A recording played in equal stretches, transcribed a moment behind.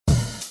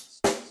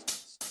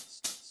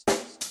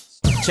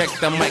Check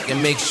the mic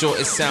and make sure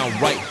it sound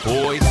right,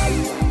 boys.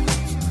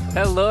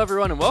 Hello,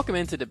 everyone, and welcome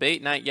into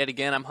Debate Night yet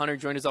again. I'm Hunter,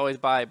 joined as always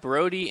by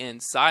Brody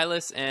and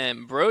Silas.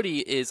 And Brody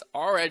is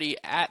already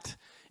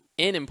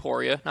in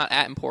Emporia, not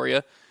at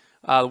Emporia.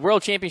 The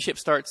World Championship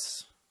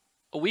starts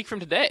a week from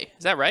today.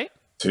 Is that right?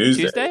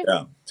 Tuesday?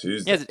 Yeah,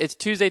 Tuesday. Yeah, it's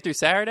Tuesday through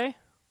Saturday?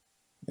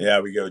 Yeah,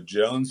 we go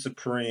Jones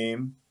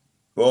Supreme.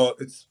 Well,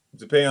 it's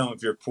depending on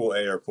if you're Pool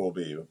A or Pool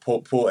B.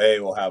 Pool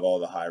A will have all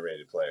the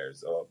high-rated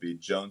players. It'll be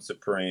Jones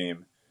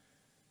Supreme,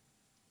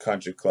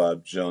 Country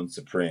Club, Jones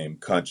Supreme,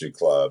 Country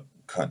Club,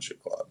 Country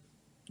Club.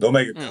 They'll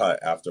make a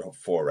cut after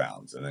 4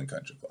 rounds, and then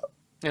Country Club.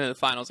 And then the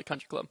finals at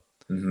Country Club.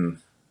 Mm-hmm.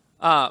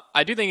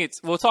 I do think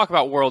we'll talk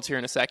about Worlds here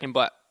in a second,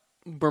 but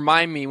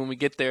remind me when we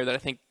get there that I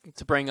think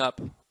to bring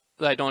up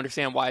that I don't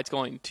understand why it's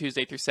going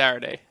Tuesday through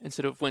Saturday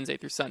instead of Wednesday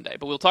through Sunday.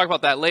 But we'll talk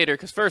about that later,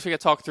 because first we got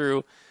to talk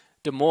through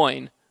Des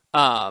Moines,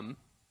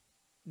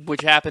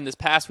 which happened this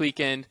past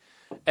weekend.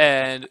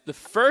 And the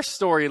first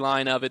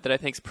storyline of it that I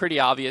think is pretty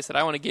obvious that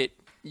I want to get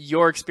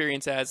your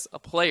experience as a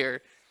player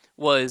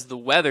was the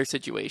weather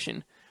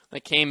situation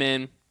that came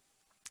in.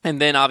 And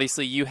then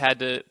obviously you had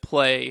to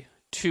play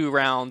 2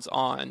 rounds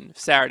on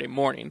Saturday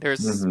morning.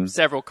 There's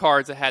several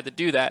cards that had to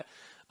do that.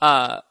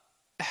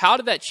 How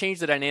did that change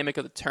the dynamic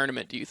of the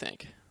tournament, do you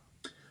think?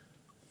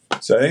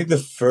 So I think the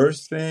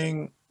first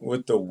thing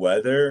with the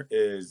weather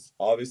is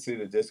obviously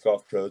the Disc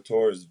Golf Pro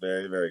Tour is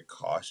very, very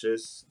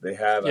cautious. They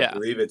have, I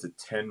believe it's a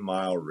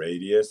 10-mile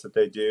radius that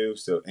they do.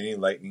 So any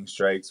lightning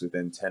strikes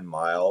within 10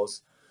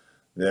 miles,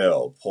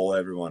 they'll pull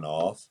everyone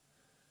off.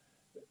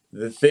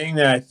 The thing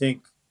that I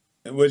think,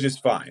 which is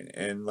fine,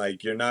 and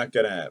like you're not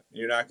gonna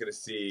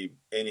see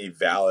any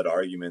valid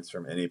arguments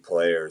from any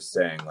players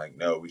saying like,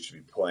 no, we should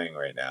be playing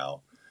right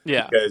now.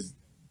 Yeah. Because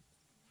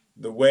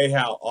the way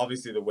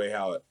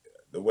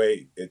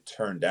it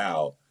turned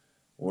out,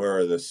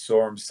 where the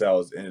storm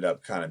cells ended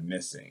up kind of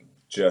missing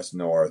just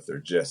north or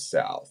just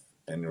south,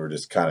 and we're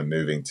just kind of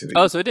moving to the.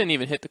 Oh, so it didn't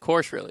even hit the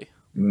course, really?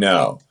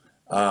 No,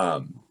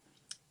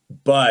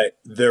 but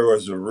it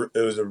was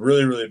a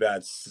really, really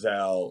bad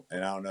cell,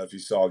 and I don't know if you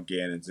saw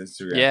Gannon's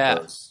Instagram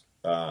post,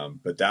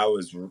 but that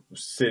was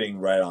sitting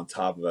right on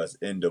top of us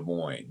in Des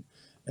Moines,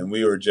 and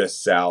we were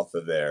just south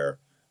of there,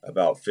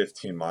 about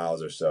 15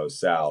 miles or so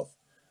south.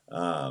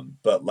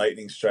 But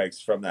lightning strikes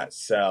from that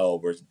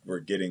cell were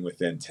getting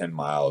within 10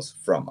 miles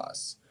from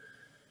us.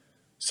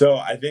 So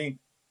I think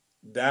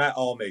that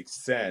all makes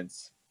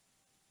sense.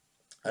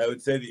 I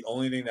would say the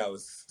only thing that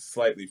was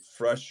slightly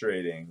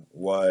frustrating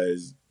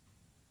was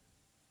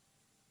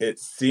it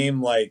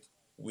seemed like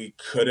we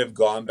could have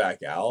gone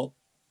back out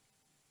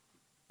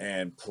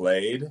and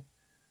played,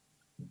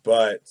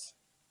 but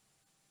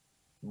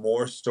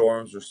more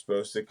storms were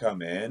supposed to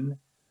come in.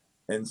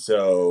 And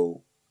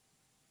so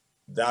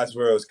that's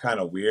where it was kind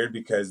of weird,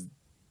 because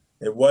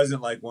it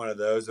wasn't like one of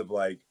those of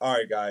like, all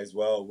right, guys,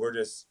 well, we're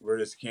just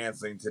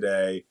canceling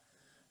today.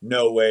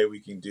 No way we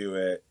can do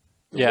it.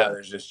 The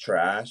weather's just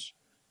trash.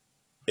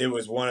 It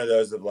was one of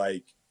those of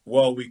like,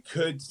 well, we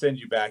could send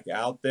you back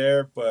out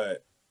there,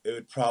 but it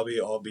would probably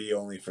all be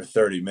only for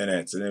 30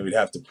 minutes, and then we'd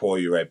have to pull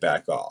you right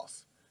back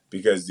off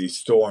because these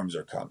storms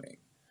are coming.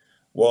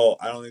 Well,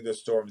 I don't think those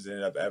storms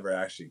ended up ever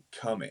actually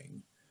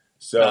coming.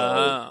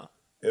 So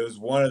it was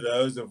one of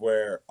those of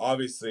where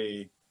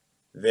obviously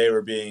they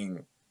were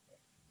being,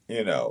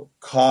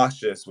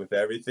 cautious with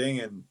everything.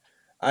 And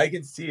I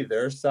can see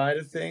their side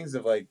of things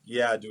of like,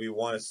 yeah, do we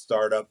want to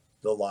start up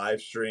the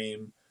live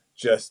stream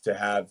just to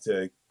have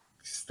to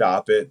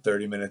stop it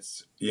 30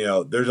 minutes?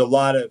 There's a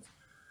lot of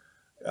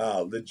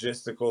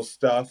logistical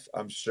stuff,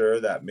 I'm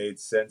sure, that made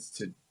sense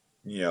to,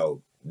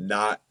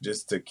 not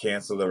just to not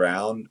cancel the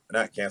round,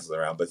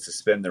 but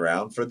suspend the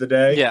round for the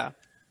day. Yeah.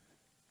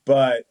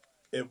 But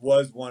it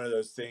was one of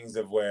those things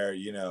of where,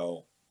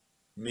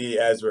 me,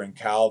 Ezra, and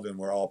Calvin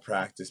were all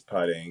practice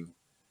putting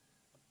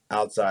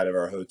outside of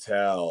our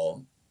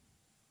hotel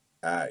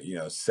at,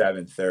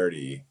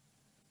 7:30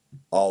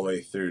 all the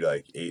way through to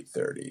like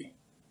 8:30.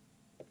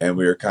 And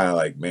we were kind of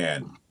like,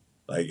 man,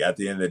 like at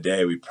the end of the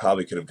day, we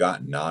probably could have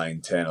gotten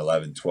 9, 10,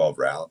 11, 12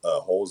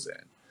 holes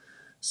in.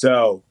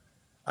 So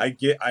I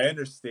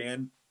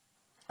understand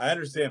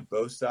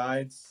both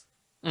sides.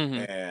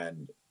 Mm-hmm.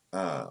 And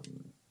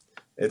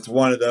it's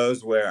one of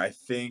those where I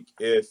think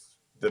if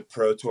the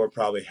Pro Tour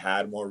probably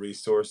had more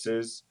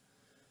resources,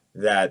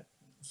 that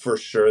for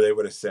sure they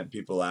would have sent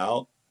people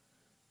out.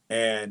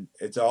 And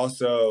it's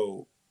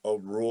also a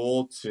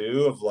rule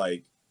too of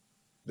like,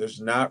 there's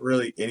not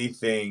really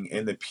anything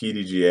in the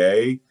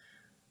PDGA,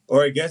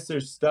 or I guess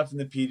there's stuff in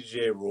the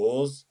PDGA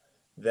rules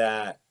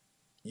that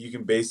you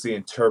can basically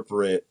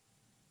interpret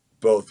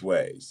both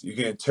ways. You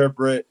can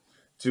interpret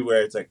to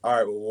where it's like, all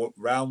right, well,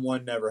 round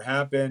 1 never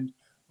happened.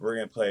 We're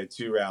going to play a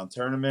 2-round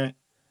tournament.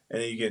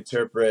 And then you can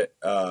interpret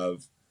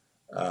of,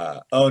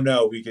 oh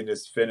no, we can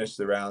just finish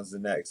the rounds the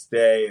next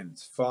day and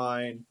it's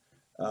fine.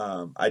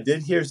 I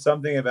did hear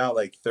something about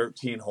like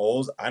 13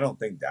 holes. I don't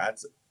think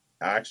that's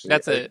actually.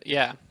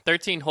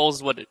 13 holes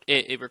is what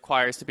it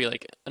requires to be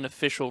like an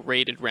official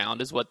rated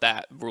round is what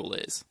that rule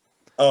is.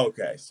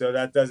 Okay, so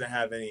that doesn't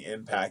have any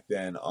impact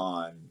then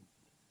on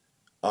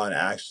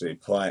actually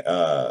playing,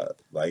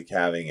 like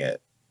having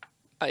it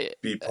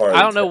be part of I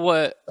the don't know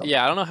tournament.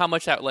 I don't know how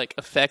much that like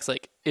affects,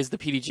 like, is the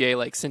PDGA,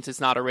 like, since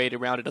it's not a rated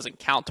round, it doesn't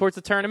count towards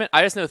the tournament.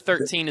 I just know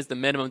 13 is the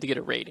minimum to get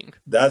a rating.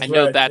 That's I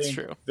where know I that's think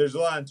true. there's a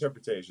lot of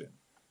interpretation.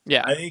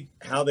 Yeah. I think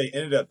how they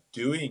ended up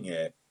doing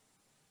it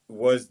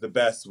was the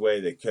best way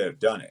they could have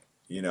done it.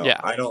 You know, Yeah.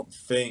 I don't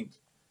think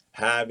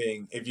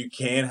if you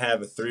can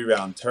have a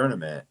 3-round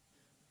tournament,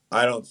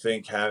 I don't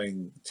think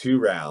having 2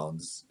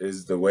 rounds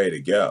is the way to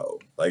go.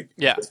 Like,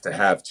 just to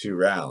have 2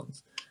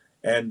 rounds.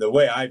 And the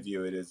way I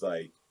view it is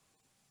like,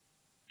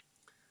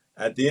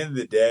 at the end of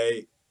the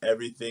day,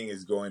 everything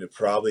is going to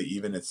probably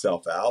even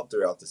itself out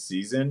throughout the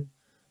season.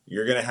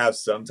 You're going to have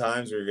some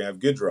times where you're going to have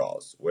good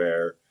draws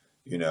where,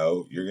 you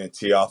know, you're going to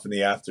tee off in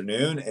the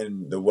afternoon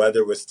and the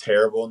weather was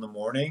terrible in the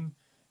morning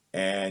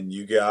and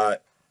you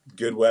got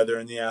good weather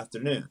in the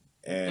afternoon.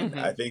 And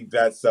I think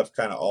that stuff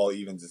kind of all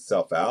evens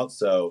itself out.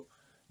 So,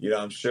 you know,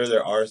 I'm sure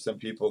there are some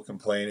people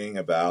complaining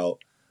about,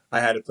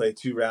 I had to play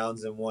 2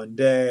 rounds in one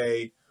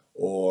day,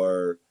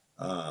 or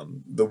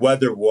the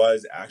weather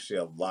was actually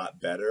a lot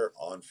better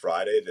on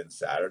Friday than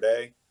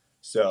Saturday.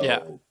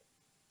 So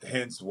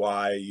hence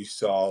why you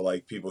saw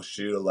like people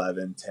shoot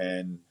 11,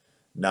 10,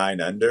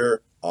 9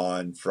 under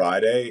on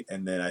Friday.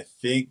 And then I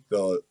think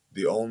the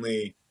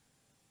only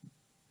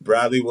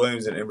Bradley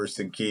Williams and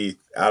Emerson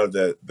Keith out of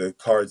the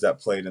cards that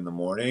played in the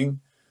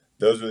morning,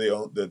 those were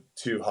the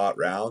 2 hot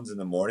rounds in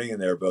the morning,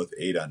 and they were both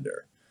 8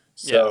 under.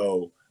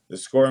 So the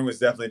scoring was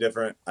definitely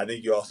different. I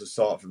think you also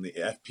saw it from the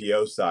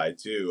FPO side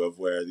too, of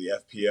where the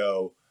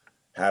FPO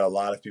had a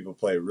lot of people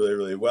play really,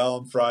 really well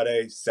on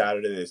Friday.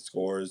 Saturday, the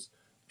scores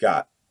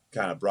got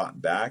kind of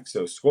brought back.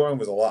 So scoring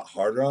was a lot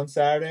harder on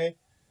Saturday.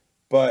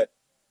 But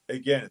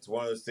again, it's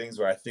one of those things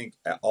where I think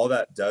all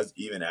that does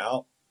even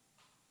out.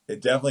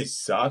 It definitely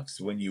sucks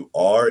when you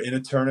are in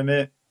a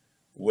tournament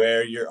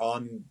where you're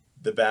on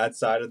the bad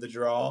side of the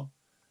draw.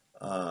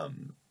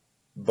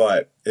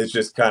 But it's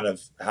just kind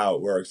of how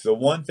it works. The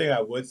one thing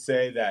I would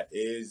say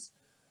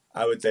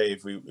I would say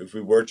if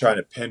we were trying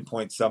to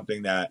pinpoint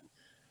something that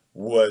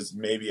was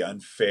maybe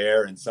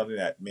unfair and something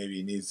that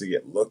maybe needs to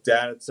get looked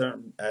at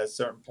a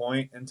certain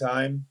point in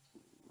time,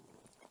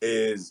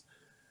 is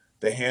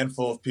the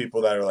handful of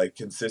people that are like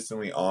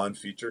consistently on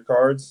feature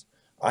cards.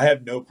 I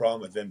have no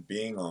problem with them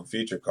being on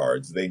feature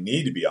cards. They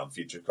need to be on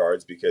feature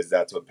cards because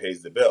that's what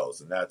pays the bills,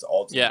 and that's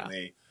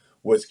ultimately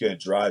what's going to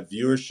drive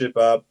viewership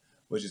up,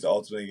 which is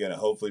ultimately going to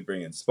hopefully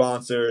bring in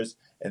sponsors,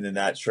 and then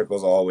that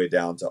trickles all the way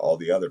down to all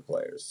the other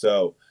players.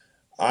 So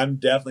I'm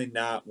definitely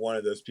not one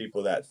of those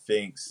people that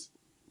thinks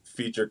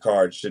feature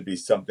cards should be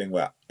something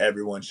where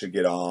everyone should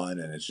get on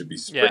and it should be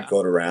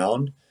sprinkled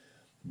around.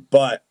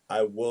 But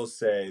I will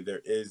say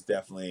there is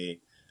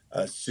definitely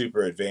a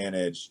super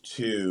advantage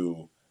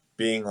to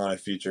being on a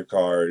feature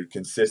card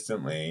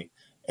consistently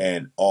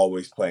and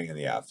always playing in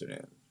the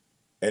afternoon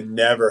and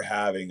never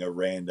having a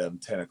random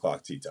 10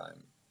 o'clock tee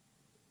time,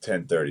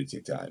 10:30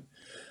 tee time.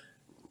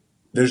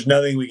 There's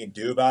nothing we can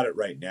do about it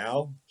right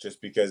now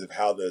just because of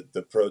how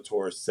the Pro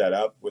Tour is set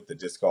up with the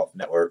Disc Golf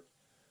Network.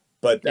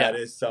 But that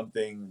is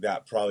something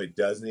that probably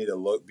does need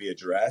to be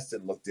addressed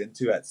and looked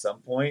into at some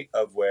point,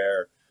 of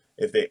where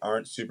if they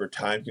aren't super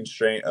time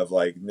constrained of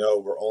like, no,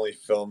 we're only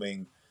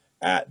filming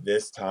at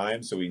this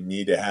time, so we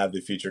need to have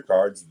the feature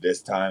cards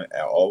this time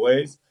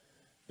always.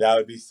 That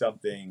would be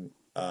something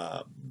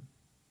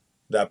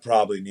that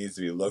probably needs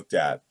to be looked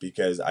at,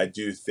 because I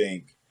do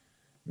think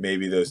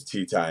maybe those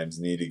tee times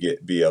need to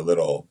be a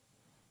little,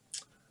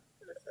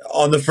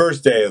 on the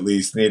first day at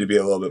least, need to be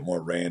a little bit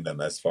more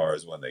random as far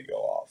as when they go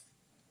off.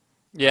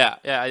 Yeah.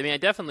 I mean, I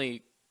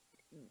definitely.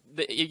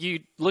 You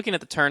looking at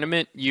the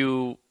tournament,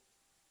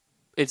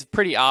 it's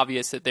pretty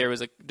obvious that there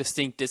was a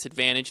distinct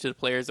disadvantage to the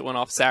players that went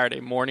off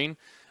Saturday morning.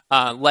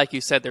 Like you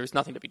said, there was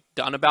nothing to be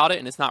done about it,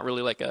 and it's not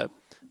really like a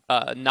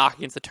knock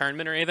against the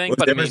tournament or anything.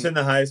 Was Emerson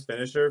the highest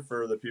finisher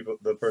for the people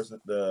that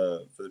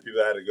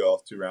had to go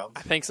off 2 rounds?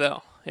 I think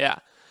so. Yeah,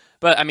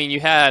 but I mean,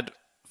 you had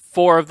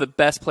 4 of the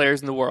best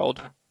players in the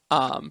world.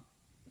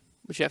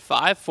 Which you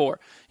have 4.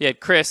 You had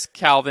Chris,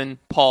 Calvin,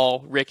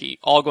 Paul, Ricky,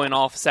 all going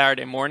off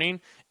Saturday morning,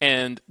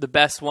 and the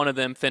best one of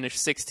them finished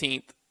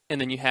 16th.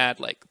 And then you had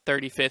like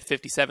 35th,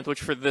 57th,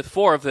 which for the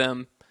 4 of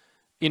them,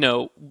 you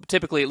know,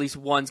 typically at least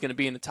one's going to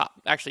be in the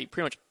top. Actually,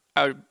 pretty much,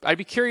 I'd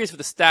be curious if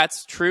the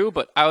stats true,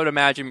 but I would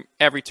imagine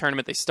every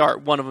tournament they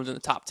start, one of them's in the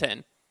top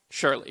 10,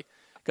 surely.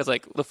 Because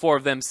like the 4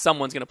 of them,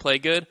 someone's going to play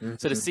good. Mm-hmm.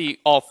 So to see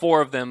all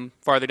 4 of them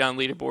farther down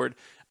the leaderboard,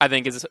 I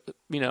think is,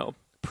 you know,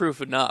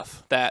 proof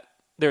enough that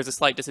there's a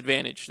slight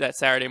disadvantage that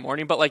Saturday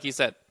morning. But like you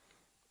said,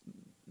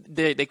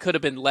 they could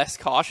have been less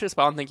cautious,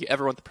 but I don't think you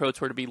ever want the Pro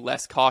Tour to be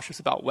less cautious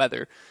about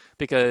weather,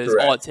 because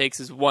Correct. all it takes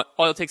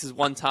is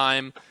one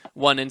time,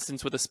 one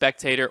instance with a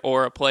spectator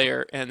or a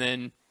player, and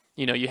then,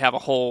 you know, you have a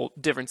whole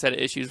different set of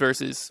issues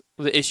versus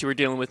the issue we're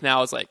dealing with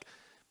now is like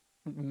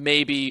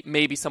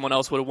maybe someone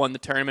else would have won the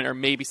tournament, or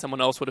maybe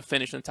someone else would have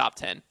finished in the top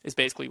 10 is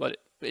basically what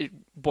it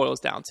boils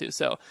down to.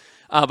 So,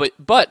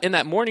 but in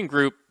that morning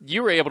group,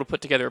 you were able to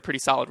put together a pretty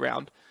solid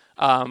round.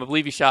 I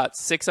believe you shot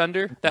 6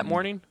 under that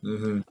morning.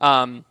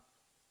 Mm-hmm.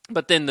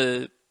 But then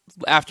the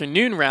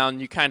afternoon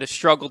round, you kind of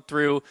struggled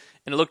through,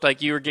 and it looked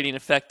like you were getting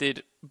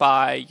affected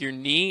by your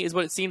knee, is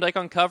what it seemed like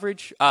on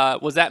coverage.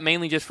 Was that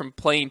mainly just from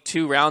playing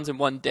 2 rounds in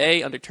one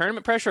day under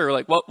tournament pressure, or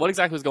like what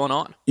exactly was going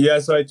on? Yeah,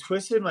 so I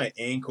twisted my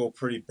ankle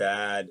pretty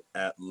bad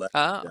at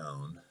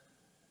Letstone,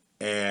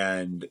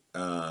 and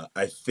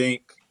I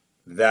think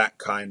that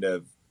kind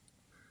of,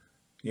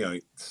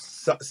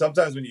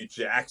 sometimes when you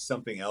jack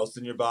something else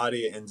in your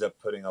body, it ends up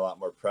putting a lot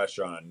more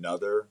pressure on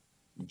another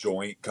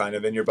joint kind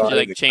of in your body.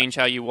 You like change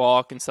how you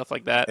walk and stuff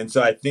like that. And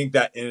so I think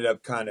that ended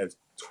up kind of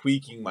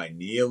tweaking my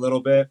knee a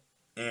little bit.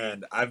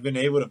 And I've been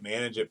able to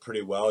manage it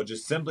pretty well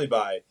just simply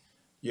by,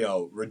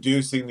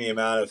 reducing the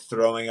amount of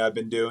throwing I've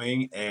been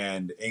doing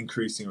and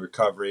increasing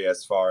recovery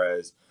as far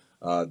as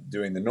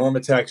doing the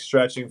Normatec,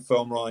 stretching,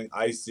 foam rolling,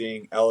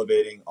 icing,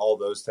 elevating, all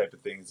those type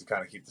of things to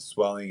kind of keep the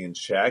swelling in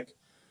check.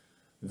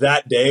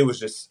 That day was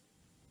just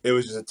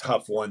a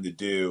tough one to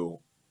do,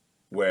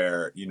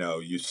 where,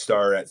 you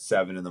start at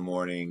 7 in the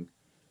morning,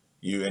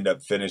 you end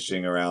up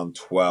finishing around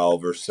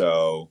 12 or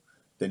so,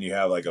 then you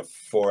have like a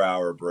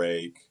 4-hour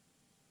break,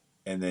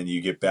 and then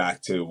you get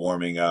back to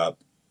warming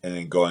up and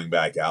then going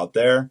back out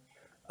there.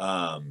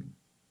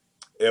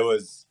 It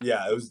was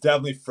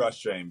definitely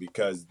frustrating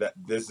because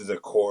this is a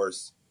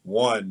course,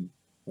 one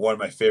of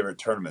my favorite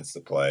tournaments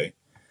to play.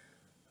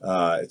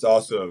 It's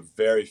also a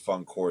very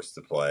fun course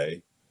to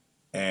play,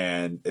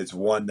 and it's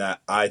one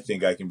that I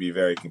think I can be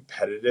very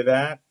competitive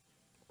at.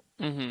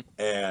 Mm-hmm.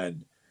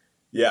 And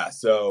yeah,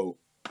 so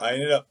I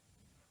ended up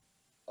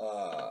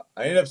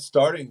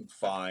starting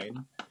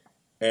fine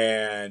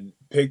and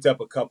picked up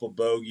a couple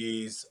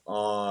bogeys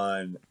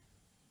on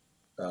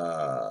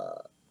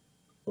what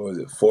was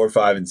it, 4,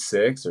 5, and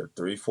 6, or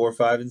 3, 4,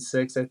 5, and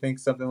 6, I think,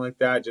 something like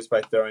that, just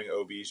by throwing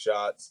OB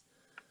shots.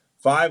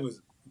 5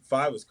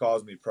 was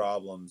causing me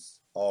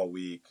problems all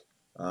week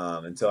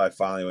until I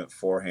finally went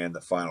forehand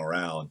the final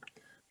round.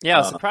 Yeah, I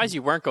was surprised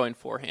you weren't going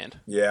forehand.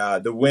 Yeah,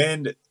 the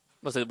wind.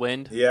 Was it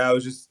wind? Yeah, it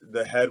was just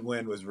the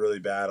headwind was really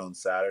bad on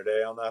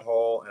Saturday on that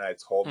hole, and I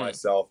told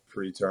myself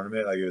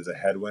pre-tournament, like, it was a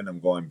headwind, I'm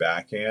going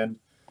backhand,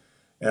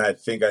 and I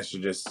think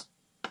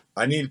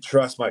I need to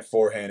trust my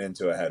forehand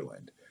into a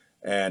headwind,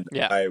 and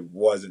I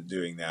wasn't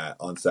doing that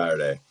on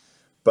Saturday.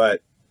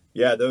 But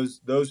yeah,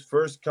 those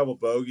first couple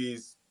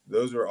bogeys,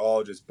 those were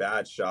all just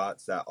bad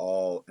shots that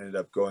all ended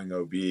up going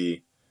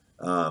OB,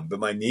 but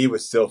my knee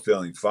was still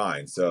feeling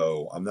fine,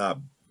 so I'm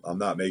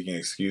not making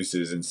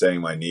excuses and saying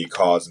my knee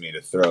caused me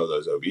to throw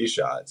those OB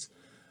shots.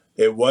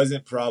 It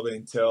wasn't probably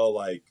until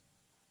like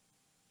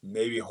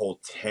maybe hole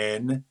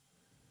 10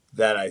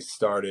 that I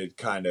started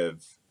kind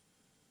of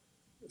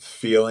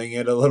feeling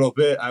it a little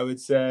bit, I would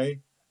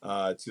say,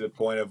 to the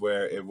point of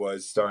where it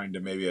was starting to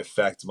maybe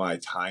affect my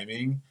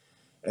timing.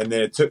 And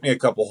then it took me a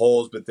couple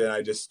holes, but then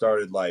I just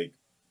started like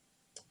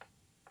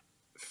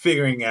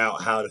figuring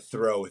out how to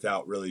throw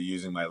without really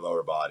using my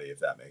lower body, if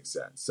that makes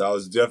sense. So I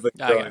was definitely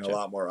throwing a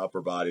lot more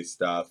upper body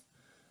stuff.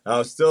 And I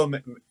was still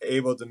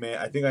able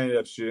to I think I ended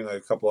up shooting like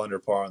a couple under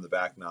par on the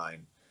back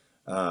 9.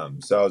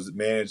 So I was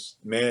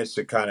managed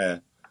to kind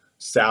of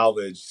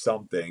salvage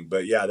something.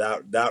 But yeah,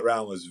 that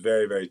round was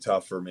very, very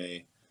tough for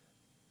me.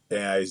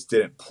 And I just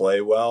didn't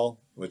play well,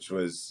 which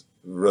was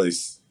really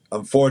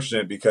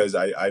unfortunate because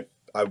I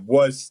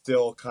was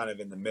still kind of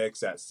in the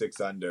mix at 6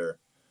 under.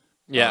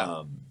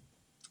 Yeah.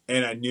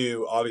 And I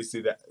knew,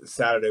 obviously, that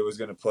Saturday was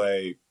going to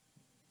play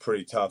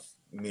pretty tough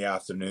in the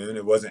afternoon.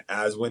 It wasn't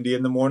as windy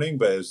in the morning,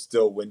 but it was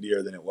still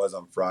windier than it was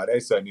on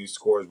Friday. So I knew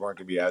scores weren't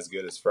going to be as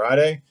good as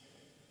Friday.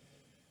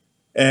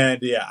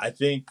 And, yeah, I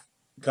think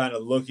kind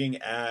of looking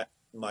at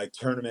my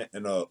tournament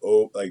and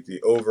like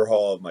the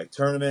overhaul of my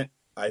tournament,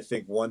 I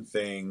think one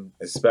thing,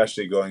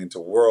 especially going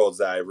into Worlds,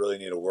 that I really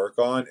need to work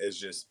on is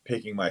just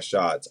picking my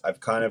shots. I've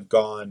kind of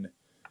gone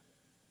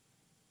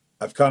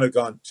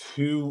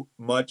too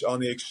much on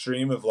the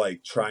extreme of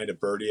like trying to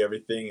birdie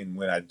everything, and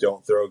when I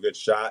don't throw a good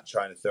shot,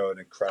 trying to throw an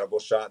incredible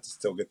shot to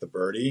still get the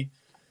birdie,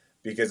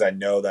 because I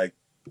know that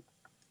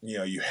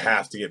you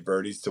have to get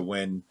birdies to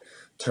win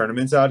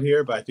tournaments out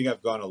here. But I think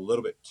I've gone a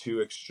little bit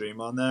too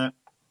extreme on that.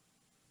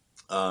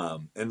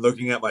 And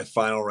looking at my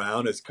final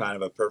round is kind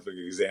of a perfect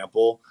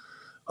example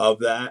of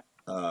that.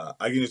 I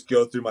can just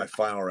go through my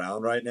final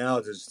round right now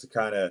just to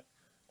kind of,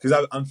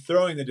 because I'm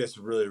throwing the disc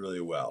really, really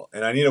well.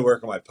 And I need to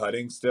work on my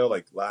putting still.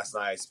 Like last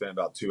night, I spent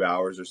about 2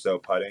 hours or so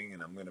putting,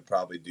 and I'm going to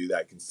probably do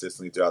that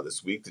consistently throughout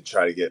this week to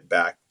try to get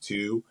back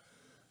to,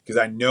 because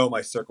I know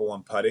my Circle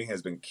 1 putting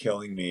has been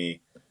killing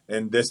me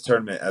in this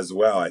tournament as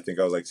well. I think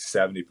I was like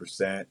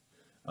 70%.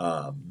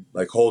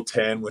 Like hole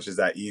 10, which is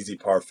that easy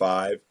par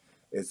 5.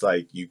 It's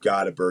like you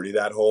got to birdie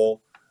that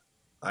hole.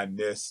 I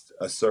missed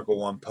a Circle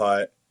 1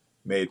 putt,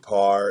 made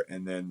par,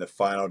 and then the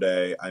final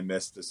day, I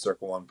missed the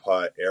Circle 1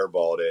 putt,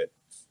 airballed it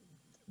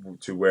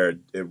to where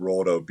it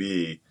rolled OB,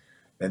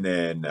 and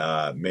then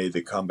made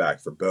the comeback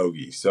for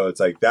bogey. So it's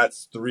like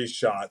that's 3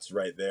 shots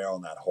right there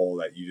on that hole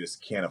that you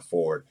just can't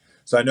afford.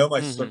 So I know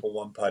my circle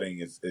one putting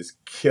is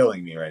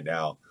killing me right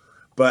now.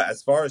 But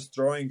as far as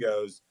throwing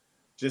goes,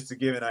 just to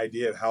give an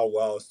idea of how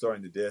well I was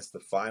throwing the disc the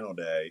final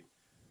day,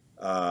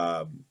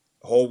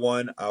 hole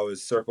 1, I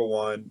was circle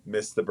 1,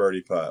 missed the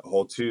birdie putt.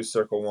 Hole 2,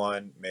 circle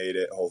 1, made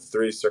it. Hole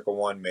 3, circle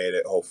 1, made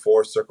it. Hole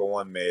 4, circle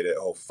 1, made it.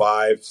 Hole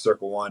 5,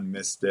 circle 1,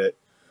 missed it.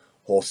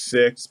 Hole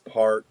 6,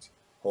 parked.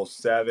 Hole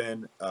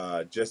 7,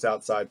 just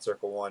outside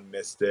circle 1,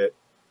 missed it.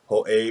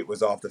 Hole 8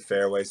 was off the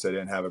fairway, so I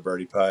didn't have a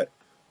birdie putt.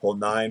 Hole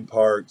 9,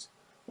 parked.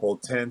 Hole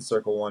 10,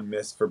 circle 1,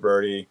 missed for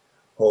birdie.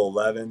 Hole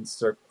 11,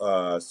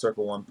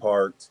 circle 1,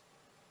 parked.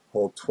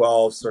 Hole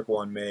 12, circle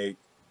 1, make.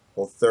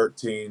 Hole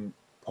 13,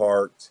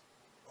 parked.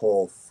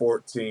 Hole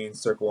 14,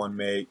 circle 1,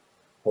 make.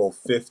 Hole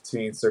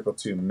 15, circle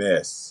 2,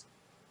 miss.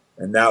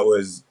 And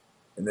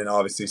then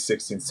obviously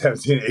 16,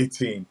 17,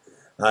 18,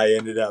 I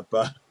ended up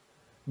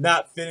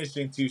not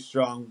finishing too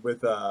strong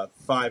with a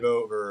 5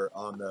 over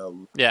on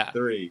the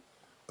 3.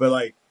 But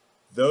like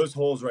those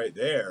holes right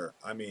there,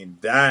 I mean,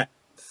 that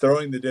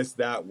throwing the disc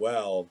that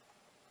well,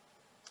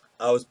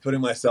 I was putting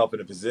myself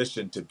in a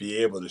position to be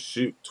able to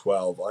shoot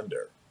 12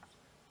 under,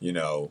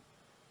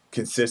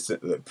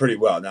 consistent, pretty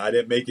well. Now I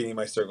didn't make any of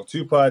my circle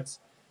 2 putts,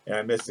 and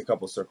I missed a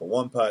couple circle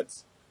 1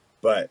 putts,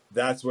 but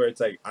that's where it's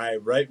like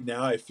right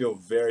now I feel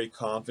very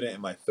confident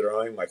in my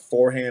throwing. My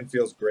forehand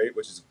feels great,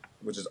 which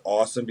is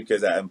awesome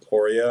because at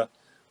Emporia,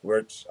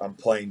 which I'm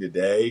playing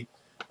today,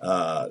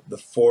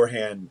 the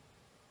forehand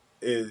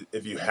is,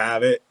 if you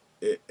have it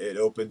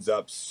opens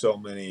up so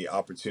many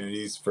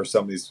opportunities for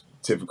some of these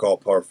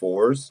difficult par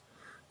 4s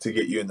to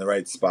get you in the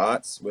right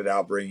spots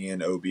without bringing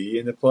in OB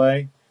into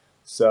play.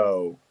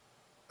 So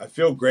I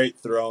feel great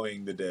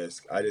throwing the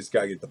disc. I just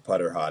got to get the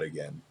putter hot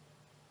again.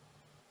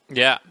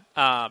 Yeah.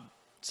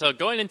 So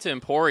going into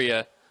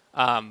Emporia,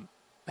 have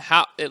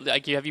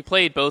you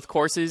played both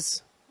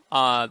courses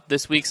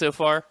this week so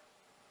far?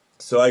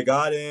 So I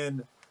got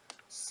in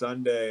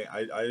Sunday.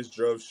 I just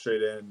drove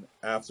straight in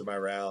after my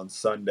round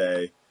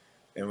Sunday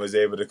and was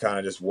able to kind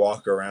of just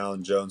walk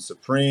around Jones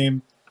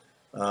Supreme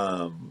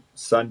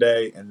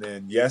Sunday. And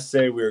then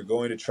yesterday we were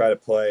going to try to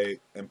play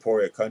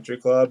Emporia Country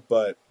Club,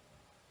 but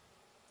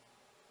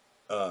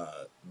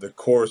the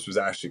course was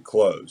actually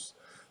closed.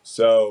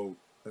 So,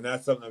 and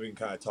that's something that we can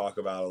kind of talk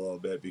about a little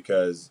bit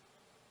because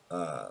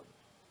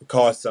it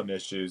caused some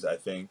issues, I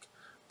think.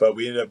 But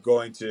we ended up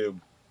going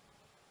to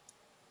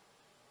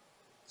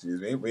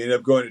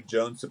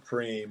Jones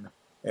Supreme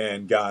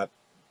and got,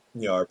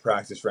 our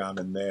practice round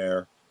in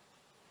there.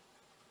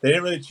 They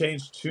didn't really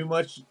change too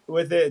much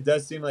with it. It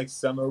does seem like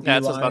some OB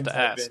lines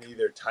have been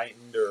either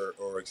tightened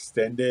or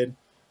extended.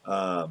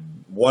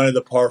 One of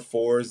the par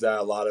 4s that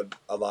a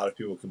lot of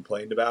people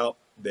complained about,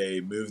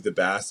 they moved the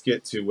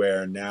basket to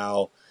where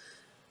now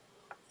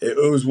it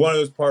was one of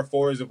those par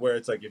 4s of where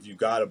it's like if you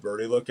got a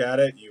birdie look at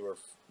it, you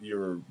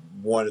were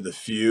one of the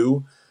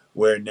few,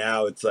 where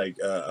now it's like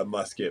a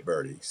must get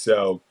birdie.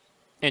 So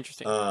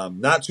interesting.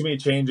 Not too many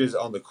changes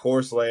on the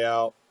course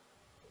layout.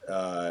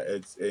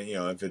 It's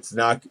if it's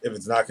not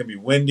going to be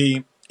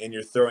windy and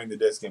you're throwing the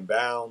disc in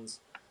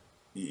bounds,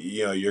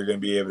 you're going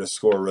to be able to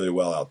score really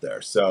well out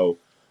there. So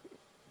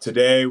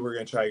today we're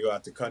going to try to go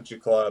out to Country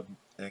Club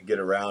and get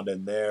around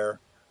in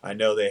there. I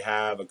know they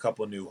have a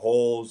couple new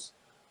holes,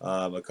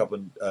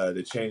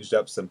 they changed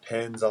up some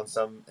pins on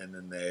some, and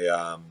then they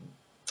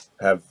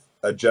have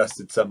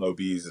adjusted some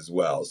OBs as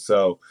well.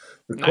 So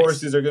the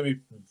courses are going to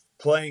be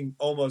playing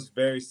almost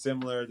very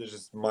similar. There's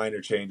just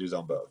minor changes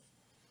on both.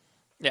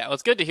 Yeah, well,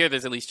 it's good to hear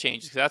there's at least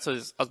changes, because that's what I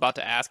was about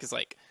to ask is,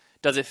 like,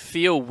 does it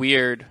feel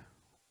weird,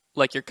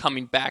 like you're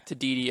coming back to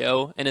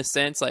DDO in a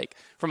sense? Like,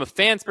 from a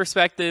fan's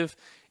perspective,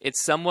 it's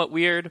somewhat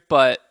weird,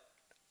 but,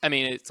 I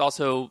mean, it's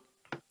also,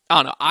 I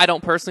don't know, I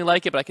don't personally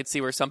like it, but I could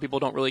see where some people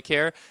don't really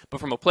care.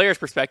 But from a player's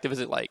perspective, is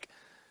it, like,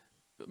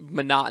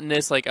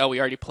 monotonous, like, oh, we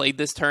already played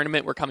this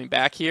tournament, we're coming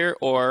back here?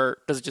 Or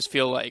does it just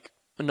feel like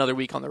another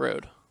week on the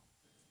road?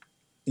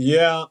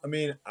 Yeah, I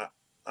mean,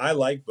 I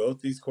like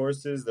both these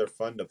courses. They're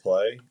fun to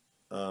play.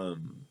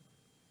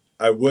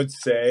 I would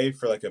say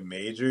for like a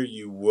major,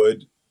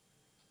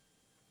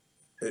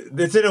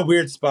 it's in a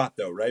weird spot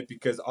though, right?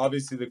 Because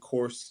obviously the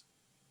course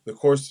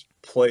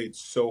played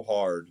so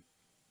hard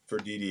for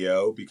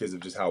DDO because of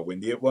just how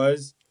windy it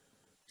was.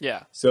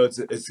 Yeah. So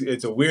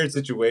it's a weird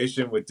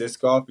situation with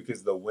disc golf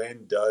because the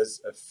wind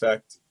does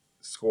affect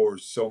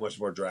scores so much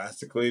more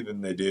drastically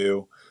than they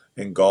do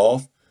in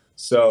golf.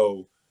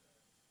 So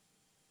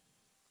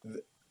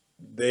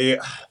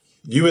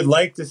you would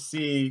like to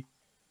see,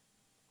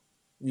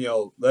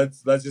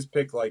 let's just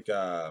pick like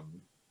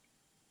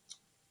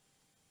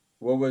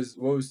what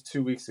was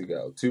 2 weeks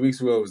ago? 2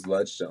 weeks ago was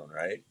Ledgestone,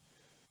 right?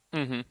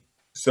 Mm-hmm.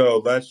 So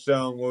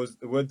Ledgestone,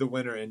 what the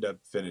winner end up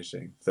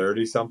finishing?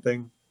 30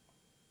 something?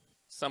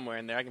 Somewhere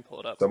in there. I can pull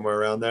it up. Somewhere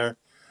around there.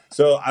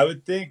 So I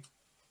would think,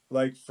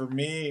 like, for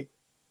me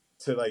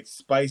to like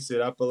spice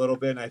it up a little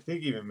bit, and I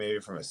think even maybe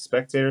from a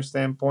spectator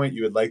standpoint,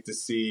 you would like to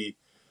see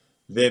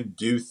them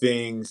do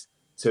things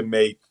to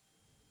make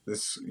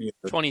This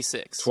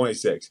 26.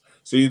 26.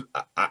 So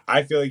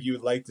I feel like you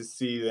would like to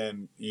see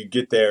them. You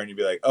get there and you'd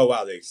be like, oh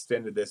wow, they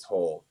extended this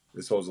hole.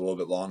 This hole's a little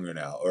bit longer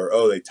now, or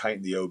oh, they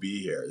tightened the OB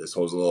here. This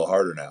hole's a little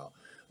harder now.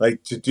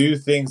 Like to do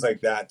things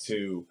like that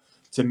to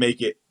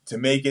make it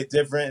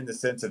different in the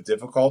sense of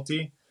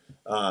difficulty,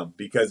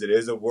 because it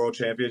is a world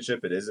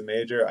championship, it is a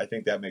major. I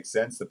think that makes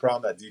sense. The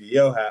problem that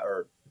DDO had,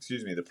 or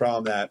excuse me, the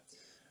problem that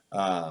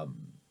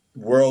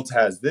Worlds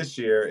has this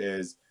year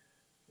is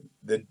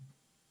the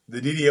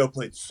DDO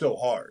played so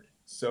hard.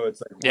 So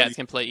it's like, it's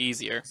going to play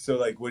easier. So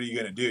like, what are you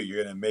going to do?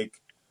 You're going to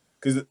make,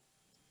 because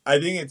I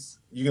think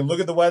you can look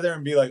at the weather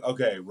and be like,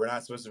 okay, we're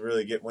not supposed to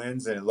really get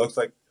wins. And it looks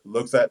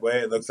that way.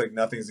 It looks like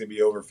nothing's going to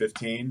be over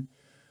 15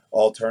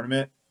 all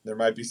tournament. There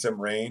might be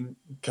some rain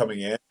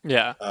coming in.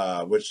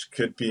 Yeah. Which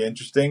could be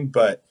interesting,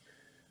 but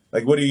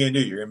like, what are you going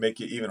to do? You're going to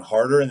make it even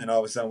harder. And then all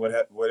of a sudden,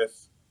 what if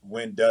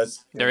wind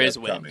does? There is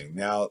wind coming.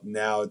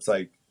 Now it's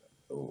like,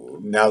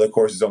 now the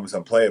course is almost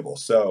unplayable.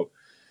 So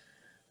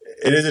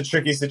it is a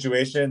tricky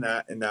situation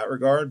in that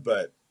regard,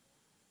 but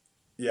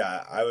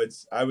yeah, I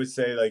would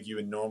say like you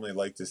would normally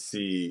like to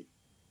see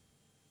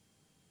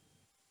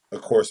a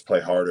course play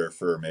harder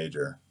for a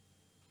major,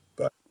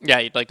 but yeah,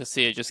 you'd like to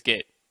see it just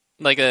get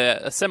like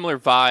a similar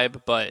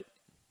vibe, but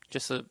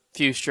just a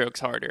few strokes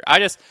harder. I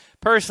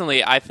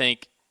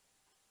think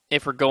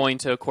if we're going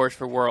to a course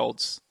for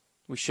Worlds,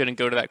 we shouldn't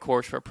go to that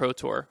course for a Pro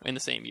Tour in the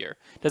same year.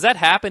 Does that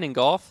happen in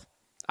golf?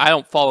 I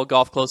don't follow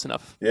golf close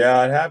enough.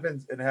 Yeah, it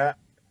happens.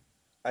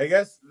 I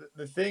guess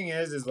the thing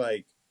is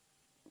like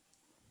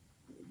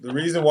the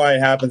reason why it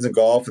happens in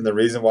golf and the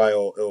reason why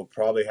it'll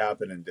probably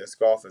happen in disc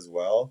golf as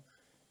well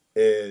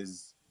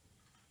is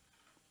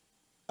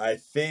I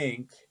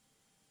think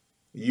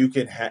you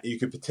could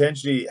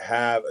potentially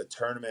have a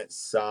tournament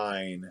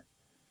sign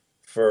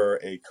for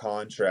a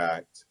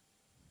contract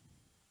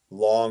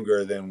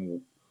longer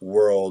than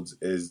Worlds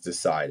is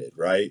decided,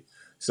 right?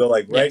 So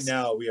like right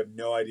now we have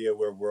no idea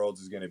where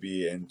Worlds is going to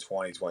be in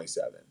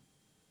 2027.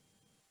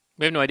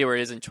 We have no idea where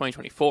it is in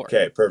 2024.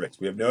 Okay, perfect.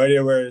 We have no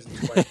idea where it is in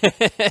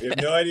 2024. We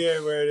have no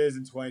idea where it is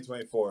in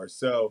 2024.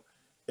 So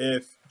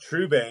if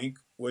TrueBank,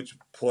 which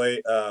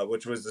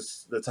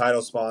was the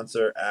title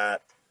sponsor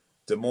at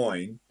Des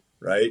Moines,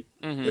 right?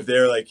 Mm-hmm. If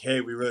they're like, hey,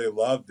 we really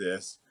love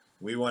this,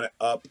 we want to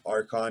up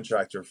our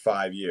contract for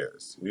 5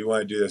 years. We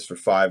want to do this for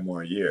 5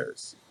 more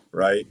years,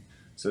 right?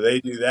 So they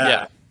do that.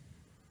 Yeah.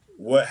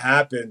 What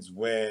happens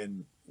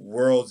when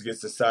Worlds gets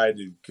decided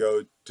to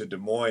go to Des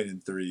Moines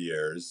in 3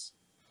 years?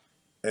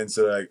 And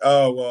so like,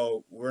 oh,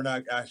 well, we're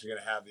not actually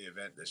going to have the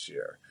event this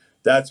year.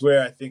 That's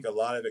where I think a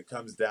lot of it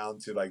comes down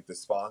to like the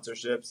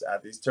sponsorships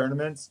at these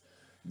tournaments.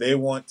 They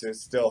want to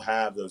still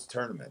have those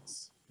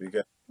tournaments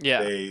because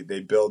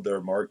they build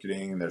their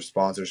marketing and their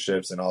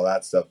sponsorships and all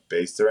that stuff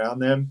based around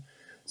them.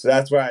 So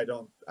that's why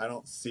I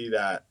don't see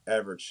that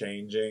ever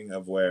changing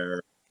of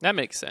where that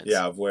makes sense.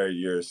 Yeah, of where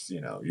you're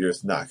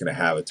just not going to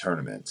have a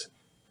tournament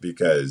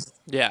because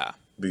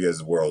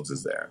Worlds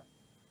is there.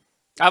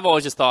 I've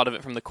always just thought of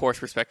it from the course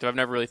perspective. I've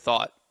never really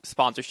thought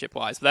sponsorship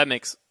wise, but that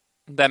makes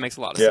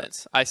a lot of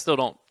sense. I still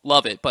don't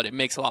love it, but it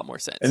makes a lot more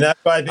sense. And that's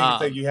why I think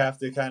it's like you have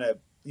to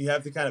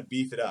kind of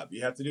beef it up.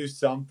 You have to do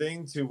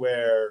something to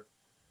where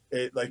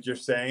it, like you're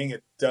saying,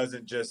 it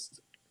doesn't just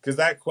because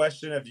that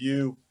question of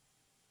you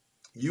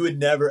would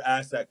never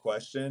ask that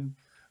question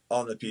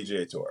on the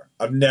PGA Tour.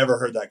 I've never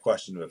heard that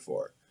question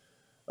before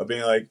of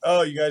being like,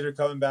 oh, you guys are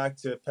coming back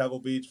to Pebble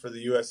Beach for the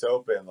U.S.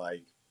 Open,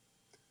 like.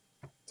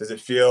 Does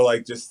it feel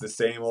like just the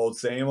same old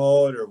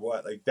or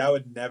what? Like that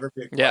would never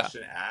be a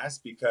question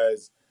asked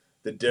because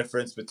the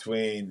difference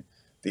between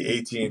the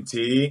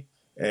AT&T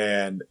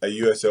and a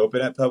US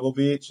Open at Pebble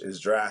Beach is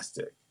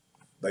drastic.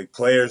 Like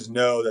players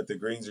know that the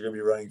greens are going to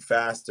be running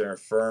faster,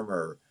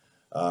 firmer.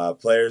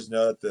 Players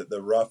know that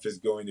the rough is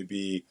going to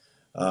be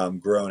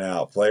grown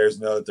out. Players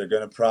know that they're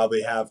going to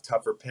probably have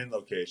tougher pin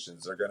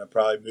locations. They're going to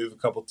probably move a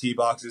couple tee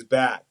boxes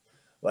back.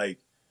 Like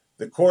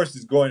the course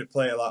is going to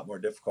play a lot more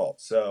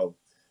difficult. So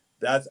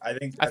I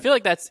feel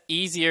like that's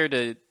easier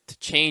to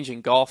change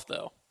in golf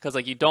though, because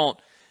like you don't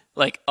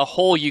like a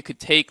hole you could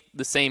take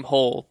the same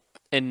hole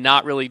and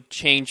not really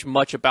change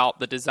much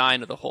about the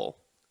design of the hole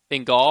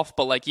in golf,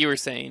 but like you were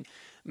saying,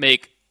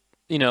 let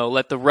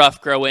the rough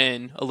grow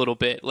in a little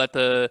bit, let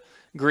the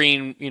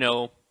green,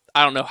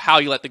 I don't know how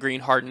you let the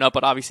green harden up,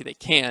 but obviously they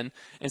can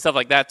and stuff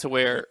like that to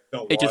where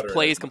it just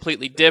plays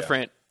completely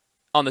different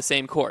on the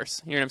same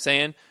course. You know what I'm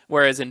saying?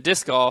 Whereas in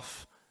disc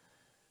golf,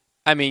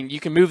 I mean, you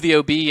can move the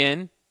OB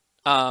in.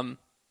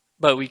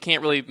 But we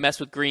can't really mess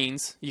with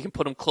greens. You can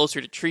put them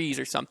closer to trees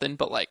or something,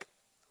 but like,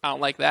 I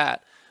don't like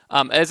that.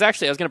 I was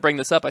going to bring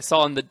this up. I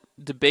saw in the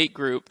debate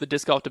group, the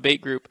disc golf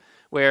debate group,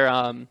 where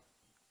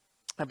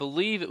I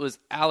believe it was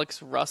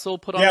Alex Russell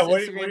put on his Instagram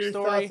story. What are your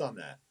thoughts on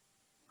that?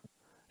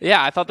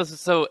 Yeah, I thought this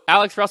was so.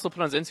 Alex Russell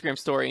put on his Instagram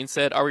story and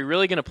said, "Are we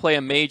really going to play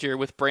a major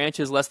with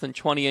branches less than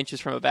 20 inches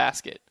from a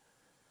basket?"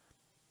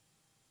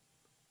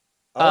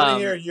 I want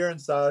to hear your and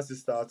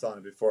Silas's thoughts on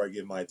it before I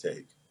give my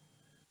take.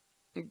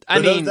 For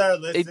those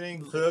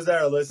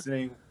that are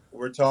listening,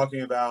 we're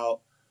talking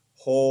about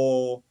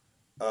hole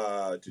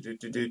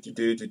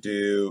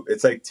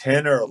It's like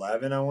 10 or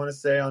 11, I want to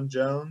say, on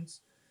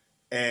Jones,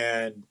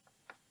 and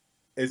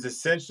is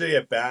essentially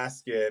a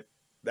basket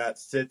that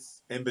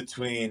sits in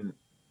between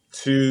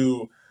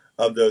two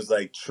of those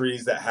like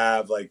trees that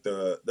have like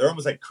they're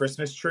almost like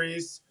Christmas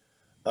trees,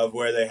 of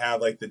where they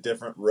have like the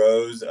different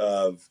rows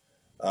of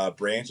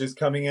branches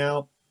coming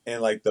out,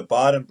 and like the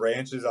bottom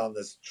branches on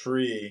this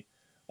tree,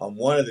 on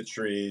one of the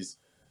trees,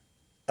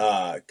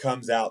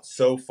 comes out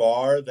so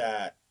far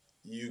that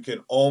you can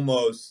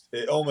almost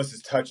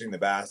is touching the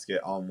basket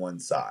on one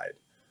side.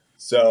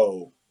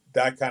 So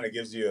that kind of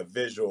gives you a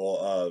visual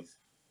of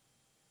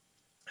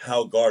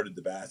how guarded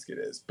the basket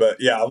is. But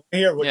yeah, I want to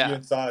hear what you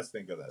and Silas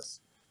think of this.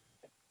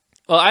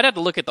 Well, I'd have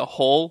to look at the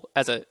whole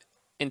as a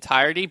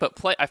entirety, but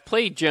I've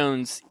played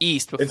Jones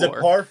East before. It's a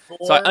par 4.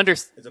 So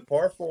it's a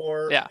par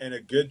 4, and a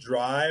good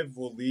drive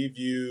will leave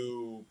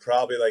you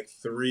probably like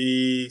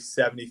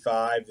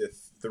 375 to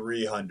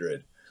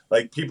 300.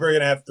 Like, people are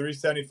going to have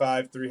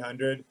 375,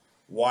 300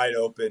 wide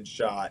open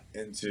shot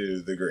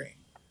into the green.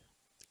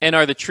 And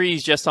are the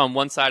trees just on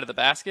one side of the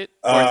basket,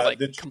 or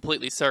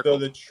completely circled? So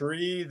the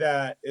tree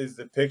that is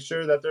the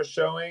picture that they're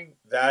showing,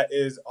 that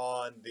is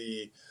on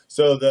the –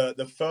 so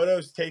the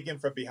photo's taken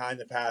from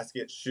behind the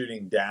basket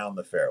shooting down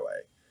the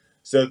fairway.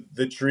 So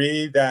the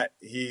tree that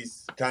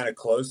he's kind of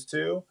close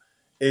to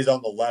is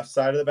on the left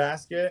side of the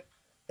basket,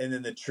 and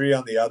then the tree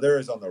on the other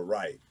is on the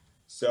right.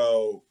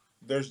 So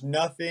there's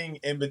nothing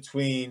in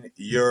between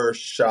your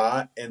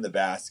shot and the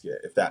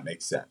basket, if that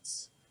makes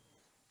sense.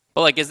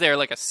 But, like, is there,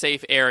 like, a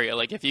safe area?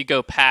 Like, if you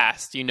go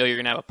past, you know you're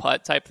going to have a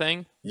putt type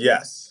thing?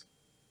 Yes.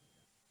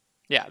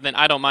 Yeah, then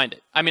I don't mind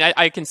it. I mean,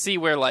 I can see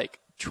where, like,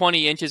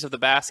 20 inches of the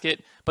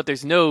basket, but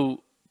there's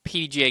no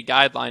PGA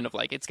guideline of,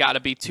 like, it's got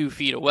to be 2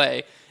 feet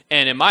away.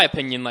 And in my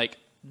opinion, like,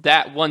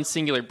 that one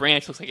singular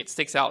branch looks like it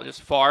sticks out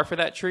just far for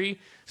that tree.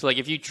 So, like,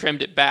 if you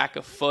trimmed it back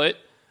a foot,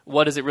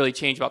 what does it really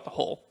change about the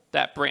hole,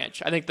 that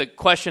branch? I think the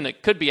question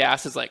that could be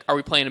asked is, like, are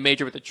we playing a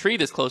major with a tree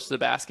this close to the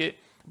basket?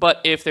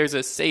 But if there's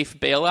a safe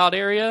bailout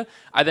area,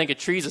 I think a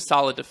tree is a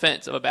solid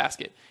defense of a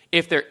basket.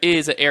 If there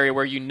is an area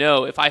where you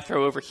know if I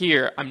throw over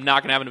here, I'm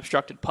not going to have an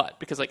obstructed putt,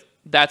 because like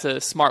that's a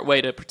smart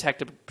way to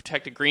protect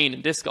a green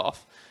in disc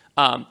golf.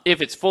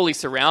 If it's fully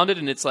surrounded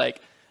and it's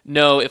like,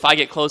 no, if I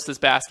get close to this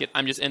basket,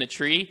 I'm just in a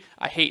tree,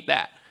 I hate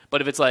that.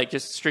 But if it's like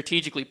just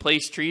strategically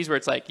placed trees where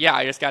it's like, yeah,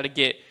 I just got to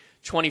get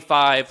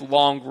 25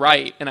 long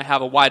right and I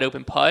have a wide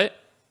open putt,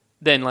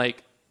 then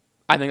like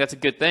I think that's a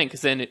good thing,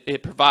 because then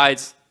it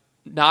provides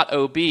not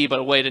OB, but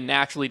a way to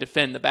naturally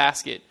defend the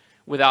basket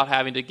without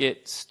having to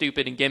get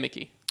stupid and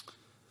gimmicky.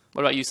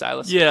 What about you,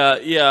 Silas?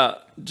 Yeah.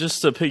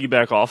 Just to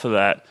piggyback off of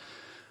that,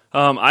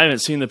 I haven't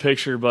seen the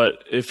picture,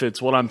 but if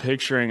it's what I'm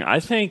picturing, I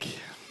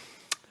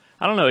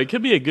don't know, it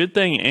could be a good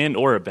thing and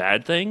or a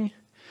bad thing.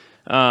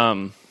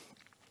 And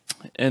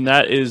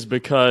that is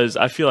because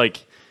I feel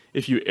like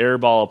if you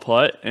airball a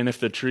putt, and if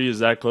the tree is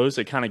that close,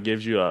 it kind of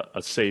gives you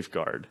a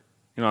safeguard.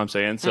 You know what I'm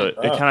saying? So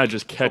it kind of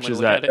just catches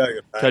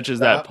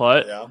that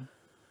putt.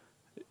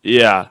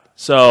 Yeah.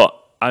 So,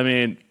 I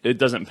mean, it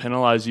doesn't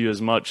penalize you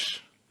as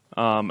much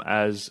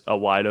as a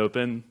wide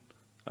open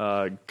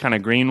kind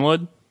of green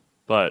would,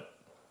 but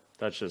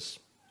that's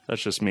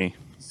just me.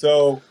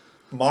 So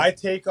my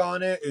take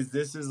on it is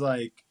this is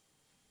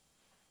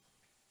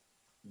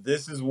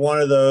one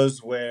of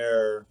those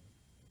where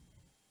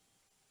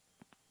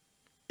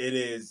it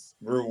is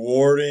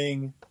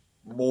rewarding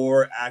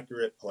more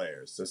accurate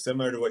players. So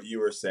similar to what you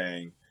were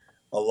saying,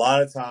 a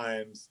lot of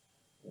times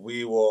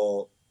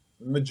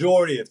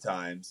majority of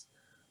times,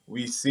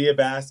 we see a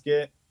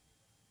basket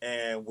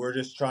and we're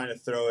just trying to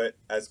throw it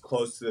as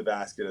close to the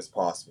basket as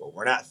possible.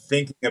 We're not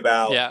thinking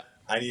about,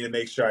 I need to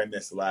make sure I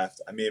miss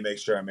left. I need to make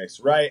sure I miss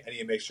right. I need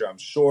to make sure I'm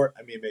short.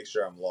 I need to make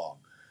sure I'm long.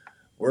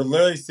 We're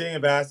literally seeing a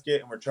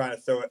basket and we're trying to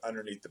throw it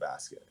underneath the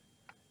basket.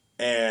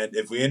 And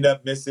if we end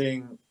up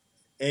missing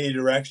any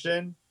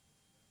direction,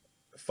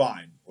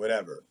 fine,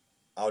 whatever.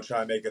 I'll try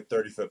and make a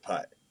 30-foot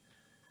putt.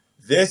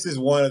 This is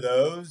one of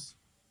those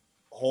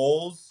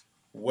holes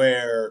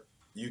where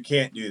you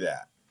can't do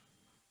that.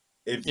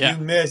 If you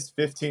miss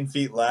 15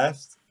 feet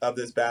left of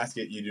this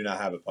basket, you do not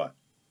have a putt.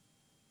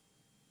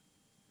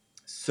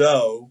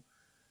 So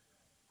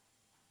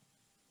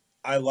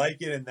I like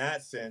it in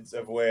that sense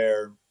of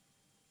where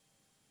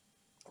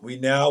we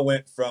now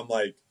went from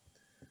like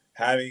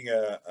having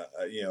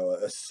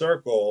a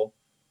circle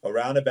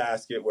around a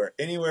basket where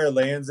anywhere it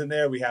lands in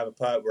there, we have a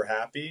putt, we're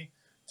happy,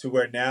 to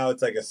where now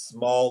it's like a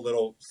small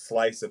little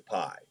slice of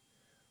pie.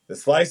 The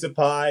slice of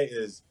pie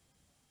is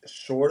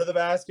short of the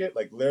basket,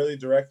 like literally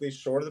directly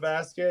short of the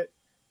basket,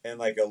 and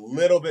like a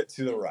little bit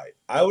to the right.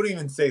 I wouldn't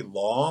even say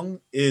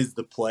long is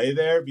the play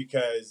there,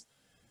 because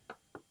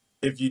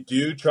if you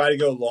do try to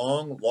go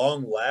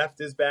long left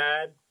is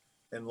bad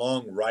and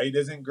long right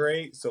isn't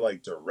great. So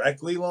like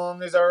directly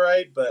long is all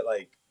right, but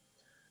like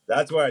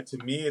that's why to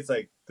me it's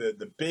like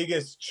the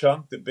biggest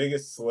chunk, the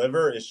biggest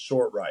sliver is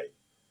short right.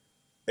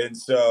 And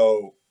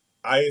so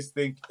I just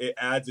think it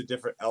adds a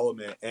different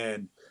element,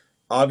 and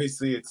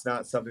obviously it's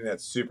not something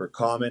that's super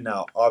common.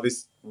 Now,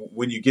 obviously,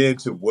 when you get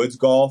into woods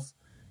golf,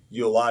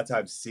 you a lot of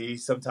times see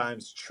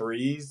sometimes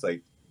trees,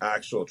 like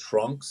actual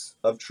trunks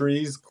of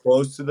trees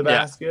close to the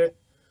basket,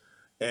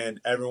 and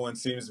everyone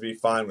seems to be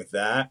fine with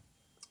that.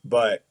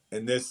 But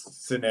in this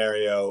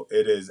scenario,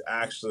 it is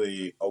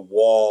actually a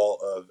wall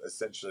of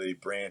essentially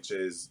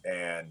branches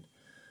and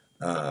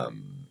they're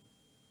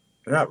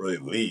not really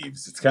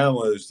leaves. It's kind of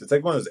one of those. It's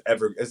like one of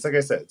those it's like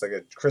I said, it's like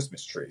a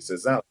Christmas tree. So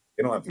it's not.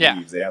 They don't have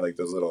leaves. They have like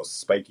those little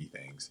spiky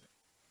things,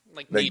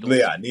 like needles.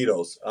 Yeah,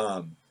 needles.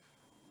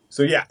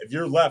 So yeah, if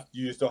you're left,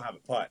 you just don't have a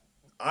putt.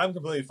 I'm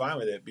completely fine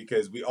with it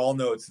because we all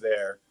know it's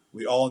there.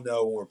 We all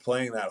know when we're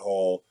playing that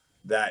hole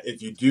that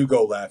if you do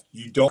go left,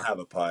 you don't have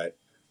a putt.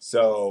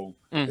 So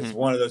it's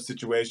one of those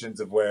situations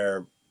of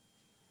where,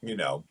 you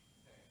know,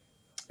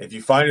 if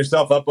you find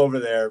yourself up over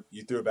there,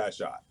 you threw a bad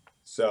shot.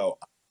 So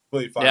I'm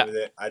completely fine with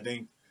it. I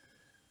think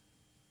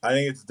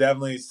it's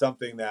definitely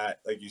something that,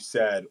 like you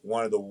said,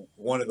 one of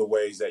the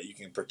ways that you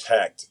can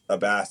protect a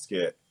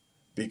basket,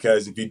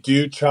 because if you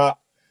do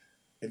chop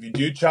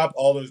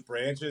all those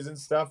branches and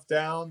stuff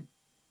down,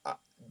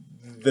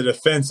 the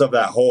defense of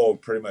that hole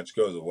pretty much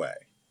goes away.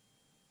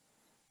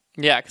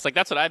 Yeah, because like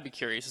that's what I'd be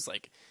curious is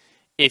like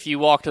if you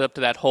walked up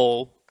to that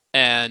hole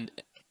and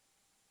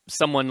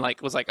someone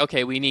like was like,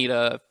 okay, we need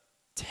a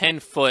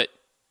 10-foot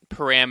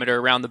parameter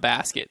around the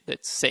basket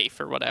that's safe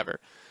or whatever,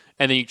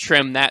 and then you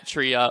trim that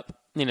tree up,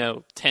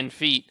 10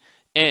 feet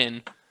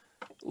in,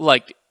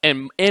 like,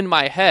 and in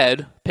my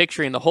head,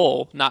 picturing the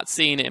hole, not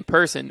seeing it in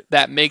person,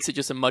 that makes it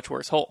just a much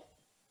worse hole.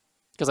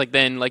 Because like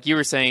then, like you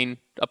were saying,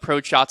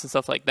 approach shots and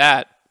stuff like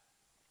that,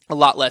 a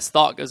lot less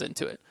thought goes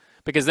into it.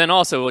 Because then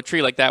also a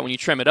tree like that, when you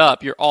trim it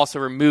up, you're also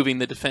removing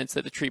the defense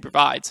that the tree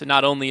provides. So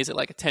not only is it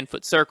like a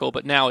 10-foot circle,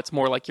 but now it's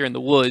more like you're in the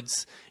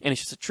woods and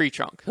it's just a tree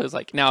trunk. Because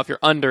like now if you're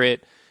under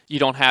it, you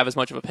don't have as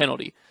much of a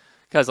penalty.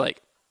 Because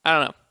like, I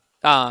don't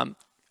know.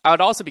 I would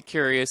also be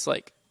curious,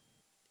 like,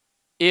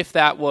 if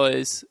that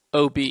was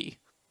OB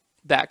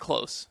that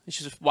close. It's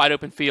just a wide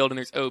open field and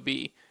there's OB.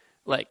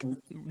 Like,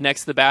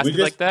 next to the basket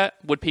like that,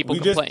 would people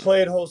complain? We just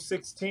played hole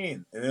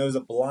 16, and it was a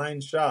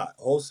blind shot.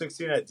 Hole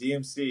 16 at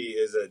DMC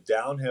is a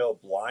downhill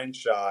blind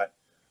shot.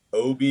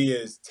 OB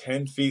is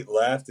 10 feet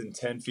left and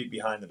 10 feet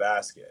behind the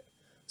basket.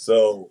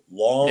 So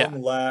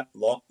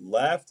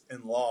left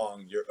and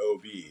long, you're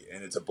OB,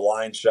 and it's a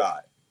blind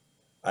shot.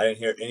 I didn't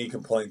hear any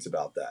complaints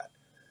about that.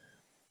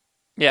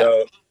 Yeah,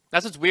 so,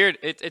 that's what's weird.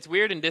 It's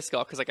weird in disc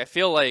golf because like I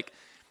feel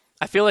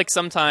like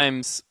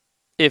sometimes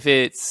if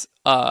it's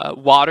a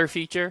water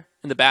feature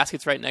and the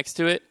basket's right next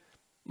to it,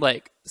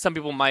 like some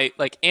people might,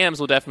 like AMs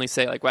will definitely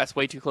say like, well, that's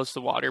way too close to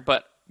the water.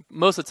 But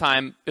most of the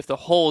time, if the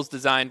hole is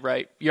designed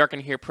right, you aren't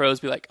going to hear pros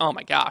be like, oh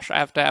my gosh, I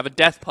have to have a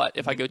death putt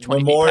if I go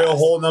 20 Memorial feet past.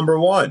 Hole number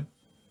 1.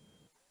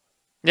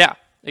 Yeah,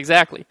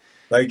 exactly.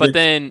 But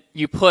then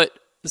you put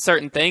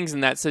certain things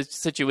in that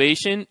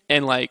situation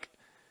and like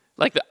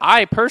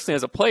I personally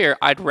as a player,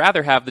 I'd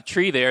rather have the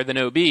tree there than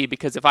OB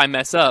because if I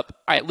mess up,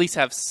 I at least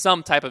have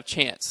some type of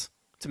chance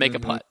to make a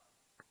putt.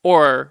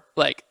 Or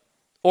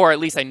at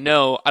least I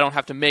know I don't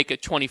have to make a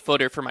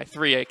 20-footer for my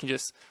 3.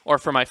 Or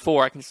for my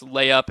 4, I can just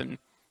lay up and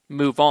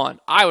move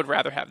on. I would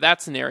rather have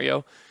that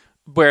scenario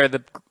where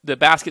the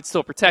basket's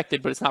still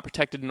protected, but it's not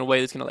protected in a way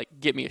that's going to like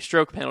get me a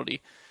stroke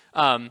penalty.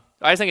 I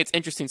just think it's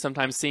interesting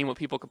sometimes seeing what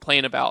people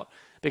complain about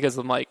because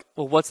I'm like,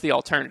 well, what's the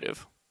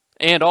alternative?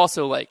 And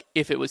also, like,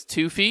 if it was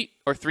 2 feet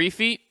or 3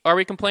 feet, are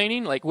we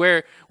complaining? Like,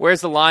 where's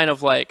the line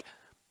of like,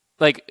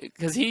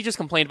 because he just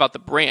complained about the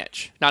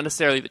branch, not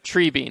necessarily the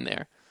tree being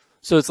there.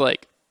 So it's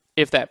like,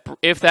 if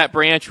that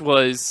branch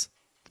was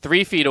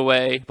 3 feet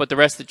away, but the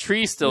rest of the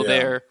tree's still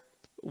there,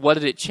 what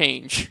did it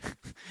change?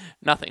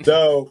 Nothing.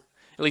 So,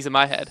 at least in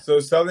my head. So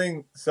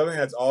something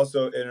that's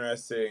also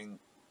interesting,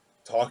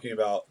 talking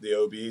about the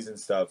OBs and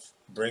stuff,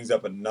 brings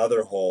up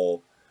another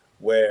hole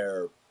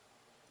where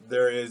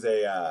there's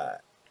a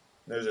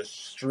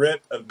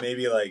strip of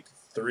maybe like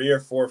 3 or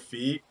 4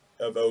 feet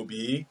of OB.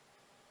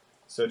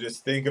 So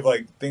just think of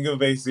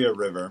basically a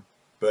river,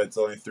 but it's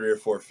only 3 or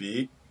 4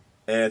 feet,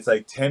 and it's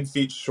like 10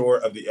 feet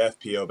short of the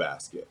FPO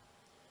basket.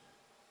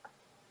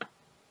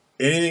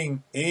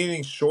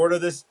 Anything short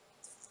of this,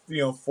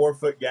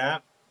 4-foot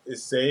gap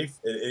is safe,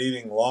 and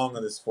anything long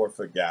of this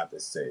 4-foot gap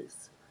is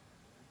safe.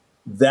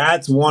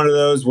 That's one of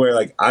those where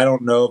like I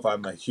don't know if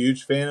I'm a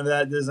huge fan of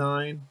that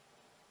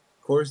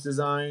course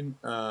design.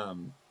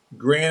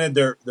 Granted,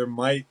 there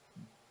might.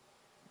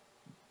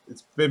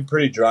 It's been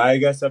pretty dry, I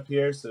guess, up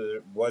here, so there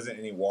wasn't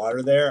any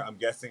water there. I'm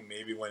guessing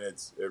maybe when it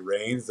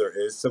rains, there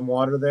is some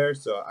water there,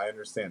 so I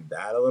understand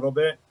that a little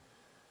bit.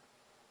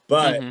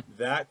 But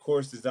that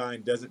course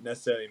design doesn't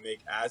necessarily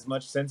make as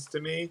much sense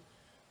to me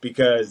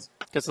because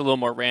it's a little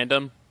more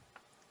random.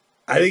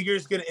 I think you're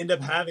just going to end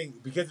up having,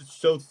 because it's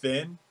so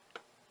thin,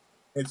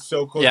 it's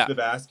so close to the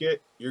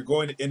basket, you're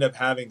going to end up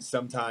having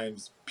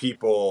sometimes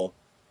people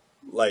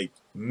like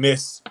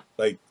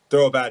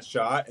throw a bad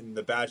shot and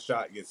the bad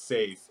shot gets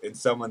safe and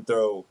someone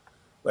throw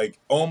like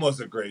almost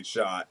a great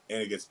shot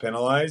and it gets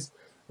penalized.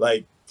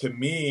 Like, to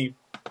me,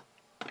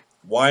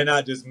 why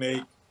not just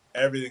make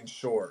everything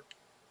short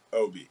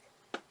OB?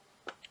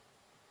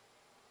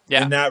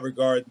 In that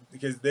regard,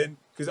 because then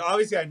because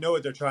obviously I know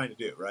what they're trying to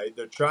do, right?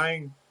 They're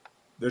trying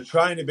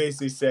to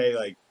basically say,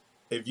 like,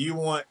 if you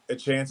want a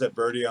chance at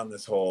birdie on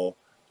this hole,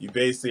 you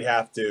basically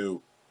have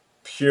to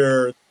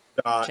pure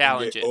shot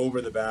and get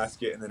over the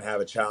basket and then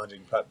have a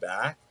challenging putt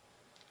back.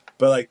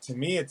 But like, to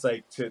me, it's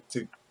like to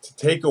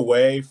take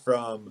away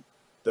from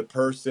the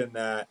person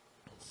that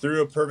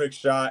threw a perfect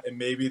shot and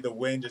maybe the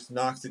wind just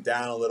knocks it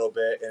down a little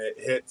bit and it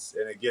hits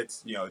and it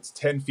gets, it's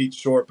 10 feet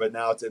short, but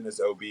now it's in this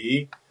OB,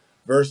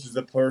 versus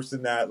the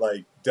person that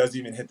like doesn't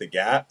even hit the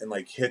gap and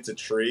like hits a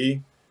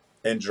tree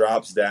and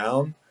drops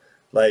down.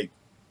 Like,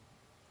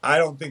 I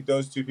don't think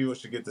those two people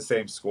should get the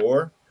same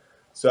score.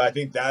 So I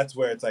think that's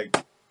where it's like,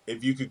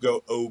 if you could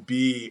go OB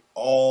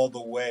all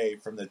the way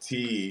from the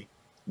tee,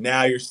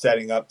 now you're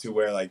setting up to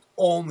where like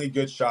only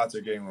good shots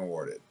are getting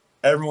rewarded.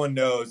 Everyone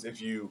knows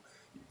you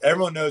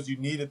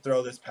need to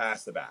throw this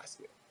past the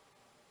basket.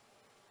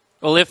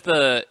 Well, if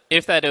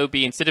that OB,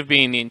 instead of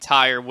being the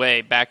entire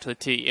way back to the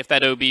tee, if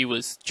that OB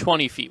was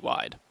 20 feet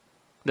wide,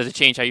 does it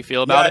change how you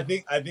feel about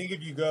it? I think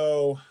if you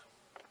go,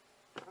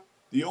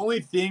 the only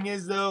thing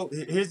is though,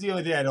 here's the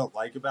only thing I don't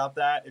like about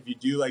that. If you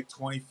do like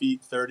 20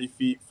 feet, 30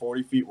 feet,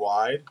 40 feet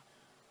wide,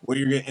 what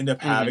you're going to end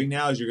up having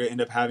now is you're going to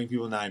end up having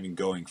people not even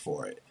going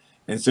for it.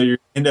 And so you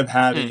end up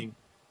having,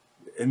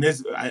 and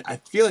this,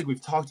 I feel like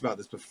we've talked about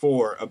this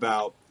before,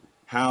 about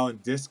how in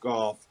disc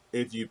golf,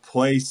 if you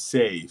play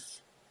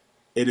safe,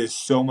 it is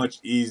so much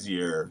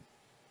easier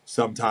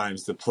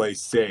sometimes to play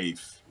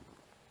safe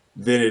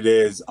than it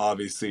is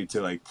obviously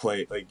to like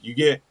play. Like you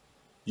get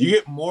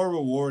more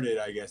rewarded,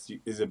 I guess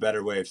is a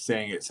better way of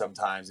saying it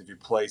sometimes, if you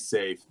play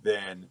safe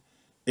than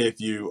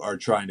if you are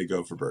trying to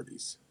go for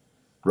birdies.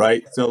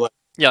 Right? So like,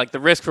 yeah, like the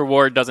risk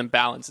reward doesn't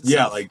balance itself.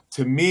 Yeah, like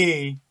to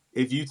me,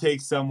 if you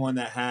take someone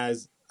that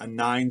has a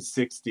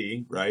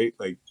 960, right?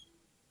 Like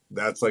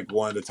that's like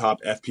one of the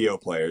top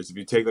FPO players. If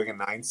you take like a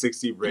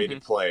 960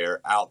 rated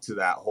player out to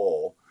that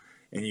hole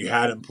and you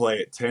had them play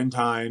it 10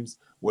 times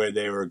where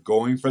they were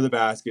going for the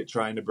basket,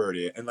 trying to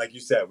birdie it. And like you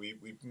said, we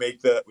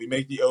make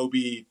the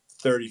OB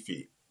 30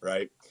 feet,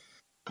 right?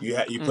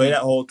 You play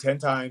that hole 10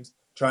 times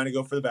trying to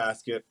go for the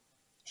basket.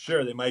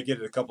 Sure, they might get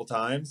it a couple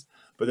times,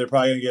 but they're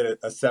probably going to get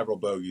a several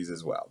bogeys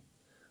as well.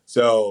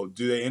 So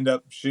do they end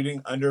up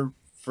shooting under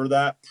for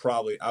that?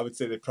 Probably. I would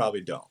say they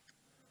probably don't.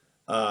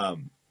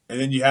 And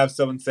then you have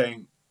someone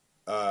saying,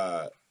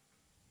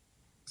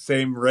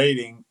 same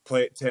rating,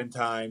 play it 10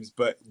 times,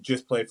 but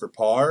just play for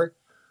par.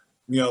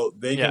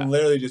 They can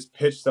literally just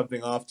pitch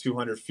something off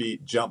 200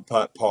 feet, jump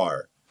putt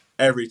par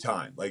every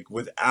time, like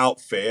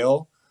without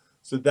fail.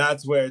 So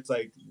that's where it's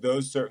like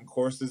those certain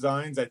course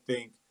designs, I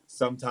think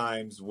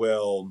sometimes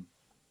will.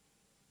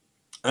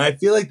 And I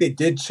feel like they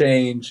did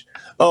change.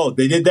 Oh,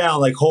 they did that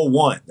on like hole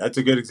 1. That's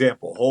a good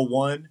example. Hole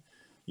 1,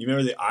 you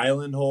remember the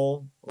island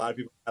hole? A lot of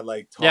people had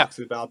like talks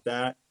about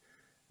that.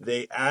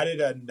 They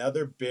added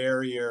another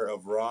barrier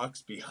of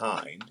rocks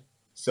behind.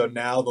 So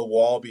now the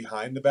wall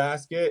behind the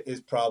basket is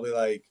probably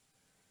like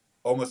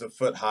almost a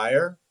foot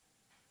higher.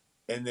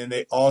 And then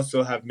they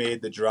also have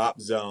made the drop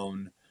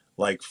zone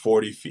like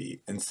 40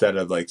 feet instead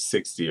of like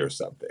 60 or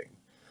something.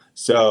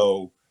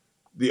 So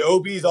the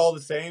OB is all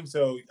the same.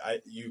 So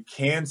you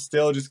can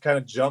still just kind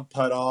of jump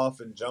putt off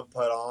and jump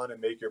putt on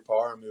and make your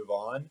par and move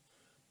on.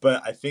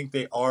 But I think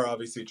they are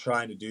obviously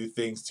trying to do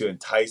things to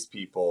entice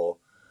people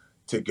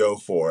to go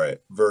for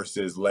it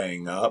versus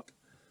laying up.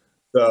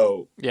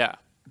 So,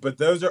 but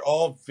those are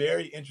all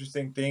very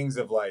interesting things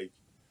of like,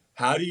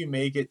 how do you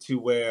make it to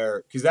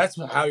where, because that's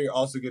how you're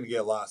also going to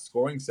get a lot of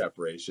scoring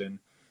separation,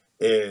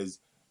 is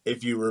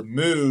if you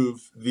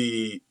remove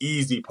the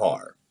easy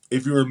par.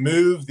 If you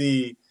remove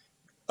the,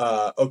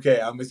 okay,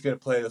 I'm just going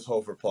to play this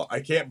hole for par. I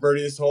can't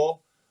birdie this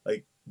hole.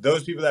 Like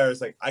those people that are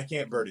just like, I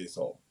can't birdie this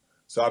hole,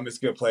 so I'm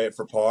just going to play it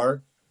for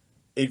par.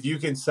 If you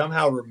can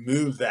somehow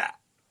remove that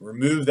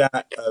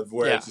of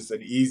where it's just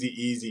an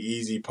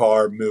easy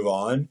par, move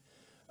on.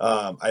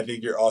 I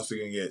think you're also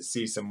going to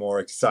see some more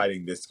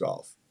exciting disc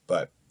golf,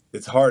 but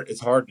it's hard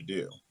to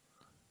do.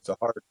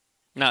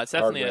 It's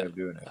definitely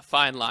a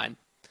fine line.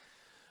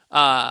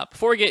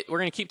 We're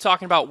going to keep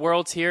talking about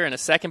Worlds here in a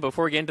second.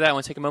 Before we get into that, I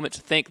want to take a moment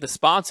to thank the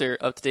sponsor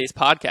of today's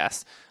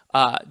podcast.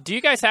 Do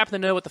you guys happen to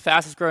know what the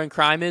fastest growing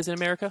crime is in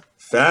America?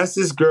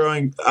 Fastest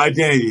growing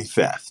identity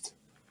theft.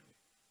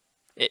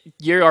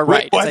 You are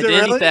right. Wait, it's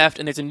identity theft,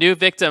 and there's a new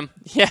victim.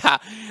 Yeah,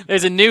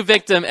 there's a new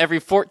victim every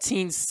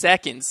 14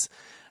 seconds.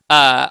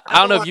 I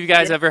don't know if you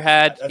guys ever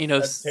had,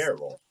 That's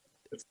terrible.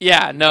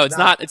 Yeah, no, it's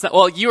not. It's not.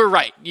 Well, you were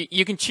right.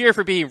 You can cheer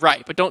for being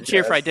right, but don't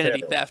cheer for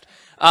identity theft.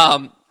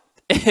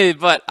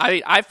 But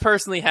I've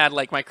personally had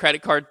like my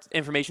credit card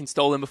information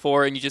stolen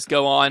before, and you just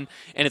go on,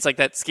 and it's like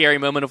that scary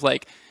moment of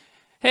like,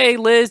 hey,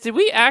 Liz, did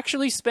we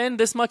actually spend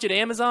this much at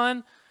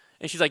Amazon?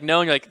 And she's like, no,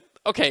 and you're like,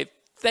 okay,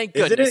 thank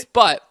goodness.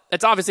 But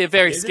it's obviously a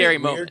very scary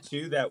moment.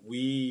 Too, that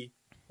we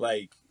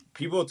like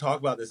people talk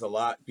about this a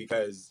lot,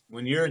 because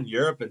when you're in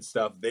Europe and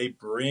stuff, they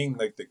bring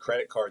like the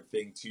credit card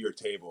thing to your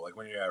table, like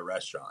when you're at a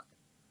restaurant.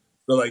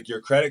 So like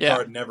your credit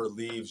card never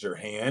leaves your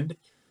hand.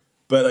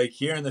 But like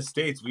here in the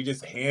States, we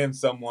just hand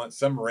some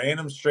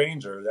random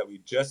stranger that we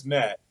just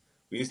met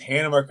We just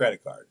hand them our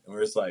credit card, and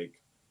we're just like,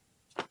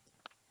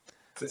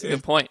 that's a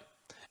good point.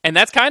 And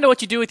that's kind of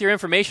what you do with your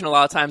information a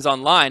lot of times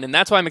online, and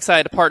that's why I'm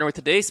excited to partner with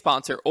today's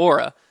sponsor,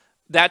 Aura.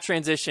 That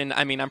transition,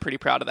 I mean, I'm pretty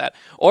proud of that.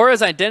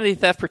 Aura's identity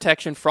theft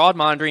protection, fraud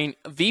monitoring,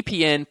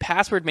 VPN,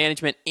 password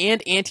management,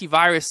 and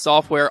antivirus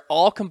software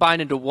all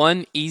combined into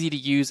one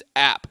easy-to-use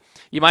app.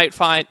 You might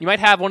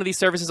have one of these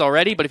services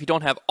already, but if you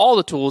don't have all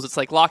the tools, it's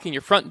like locking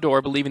your front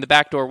door but leaving the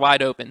back door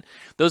wide open.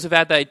 Those who've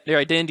had their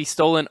identity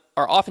stolen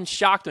are often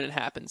shocked when it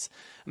happens.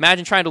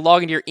 Imagine trying to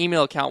log into your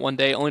email account one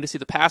day only to see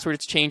the password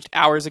it's changed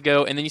hours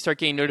ago, and then you start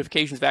getting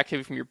notifications of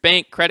activity from your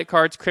bank, credit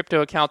cards,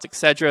 crypto accounts,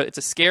 etc. It's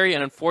a scary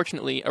and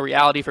unfortunately a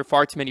reality for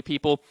far too many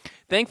people.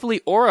 Thankfully,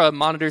 Aura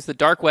monitors the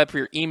dark web for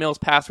your emails,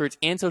 passwords,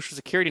 and social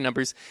security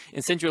numbers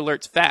and sends you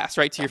alerts fast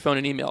right to your phone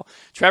and email.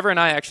 Trevor and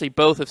I actually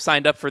both have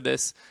signed up for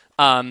this.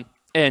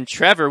 And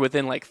Trevor,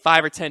 within like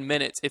 5 or 10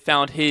 minutes, it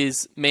found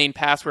his main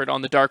password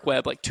on the dark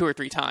web like 2 or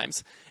 3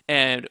 times.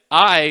 And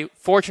I,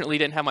 fortunately,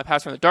 didn't have my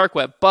password on the dark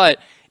web, but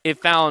it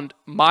found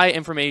my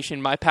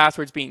information, my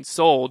passwords being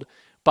sold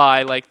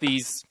by like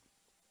these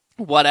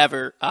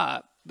whoever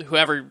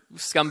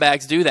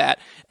scumbags do that,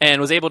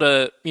 and was able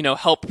to,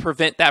 help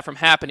prevent that from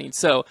happening.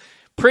 So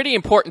pretty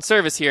important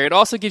service here. It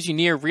also gives you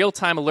near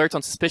real-time alerts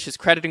on suspicious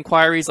credit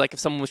inquiries, like if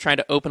someone was trying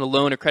to open a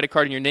loan or credit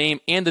card in your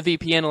name, and the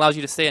VPN allows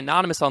you to stay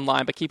anonymous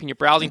online by keeping your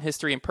browsing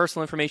history and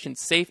personal information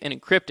safe and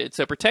encrypted.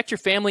 So protect your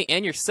family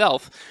and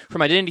yourself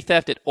from identity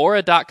theft at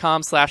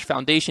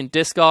aura.com/foundation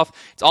disc golf.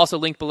 It's also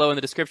linked below in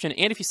the description.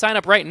 And if you sign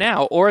up right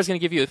now, Aura is going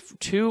to give you a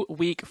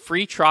 2-week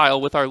free trial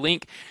with our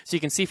link so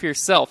you can see for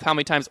yourself how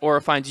many times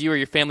Aura finds you or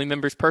your family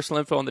members' personal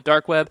info on the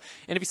dark web.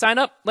 And if you sign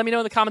up, let me know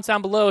in the comments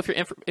down below if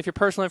your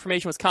personal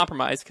information was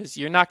compromised, because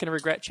you're not going to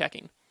regret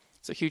checking.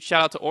 So huge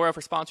shout out to Aura for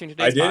sponsoring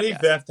today's identity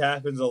podcast. theft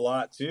happens a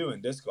lot too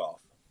in disc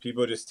golf.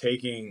 People just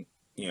taking,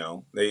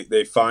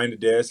 they find a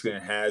disc and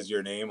it has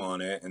your name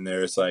on it, and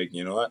they're just like,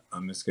 you know what,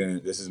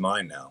 this is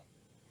mine now.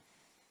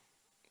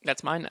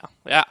 That's mine now.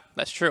 Yeah,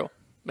 that's true.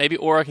 Maybe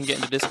Aura can get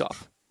into disc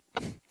golf.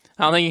 I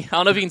don't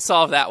know if you can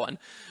solve that one.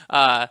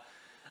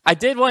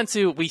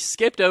 We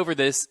skipped over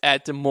this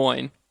at Des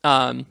Moines.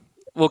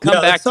 We'll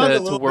come back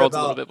to Worlds a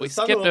little bit. We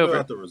skipped over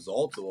about the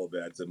results a little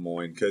bit at Des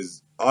Moines,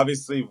 because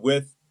obviously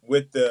with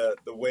the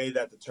way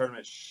that the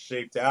tournament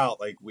shaped out,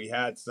 like we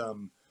had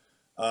some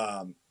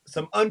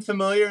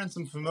unfamiliar and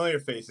some familiar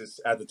faces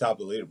at the top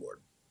of the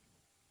leaderboard.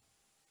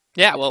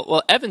 Yeah,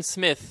 well, Evan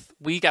Smith,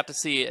 we got to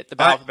see at the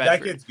Battle for Bedford.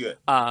 That kid's good.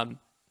 Yeah,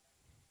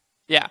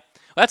 well,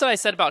 that's what I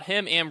said about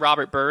him and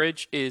Robert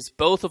Burridge, is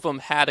both of them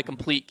had a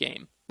complete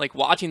game. Like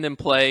watching them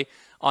play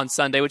on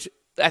Sunday, which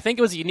I think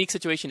it was a unique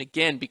situation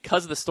again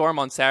because of the storm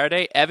on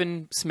Saturday.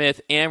 Evan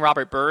Smith and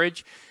Robert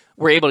Burridge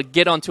were able to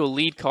get onto a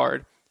lead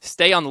card,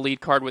 stay on the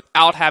lead card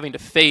without having to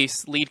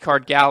face lead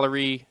card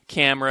gallery,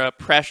 camera,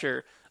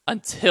 pressure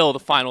until the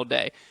final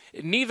day.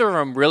 Neither of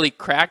them really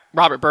cracked.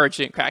 Robert Burridge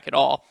didn't crack at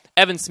all.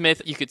 Evan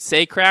Smith, you could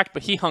say cracked,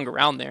 but he hung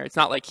around there. It's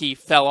not like he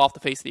fell off the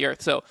face of the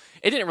earth. So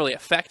it didn't really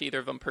affect either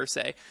of them per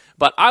se.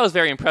 But I was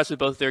very impressed with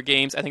both their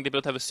games. I think they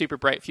both have a super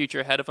bright future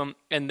ahead of them.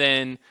 And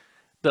then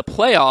the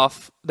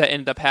playoff that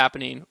ended up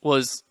happening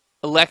was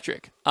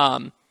electric.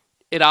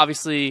 It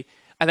obviously,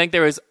 I think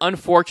there was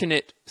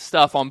unfortunate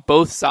stuff on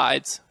both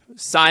sides.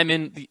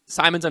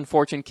 Simon's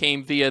unfortune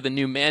came via the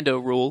new Mando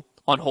rule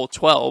on hole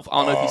 12. I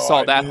don't know if you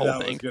saw that whole thing.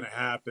 That was going to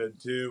happen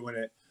too.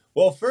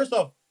 First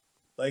off,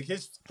 like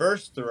his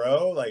first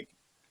throw, like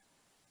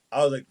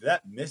I was like, did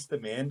that miss the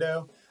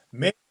Mando?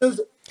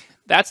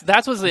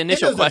 That was the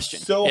initial question.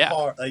 So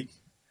hard. Like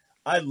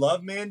I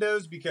love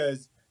Mandos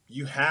because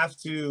you have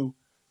to.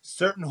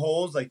 Certain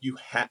holes, like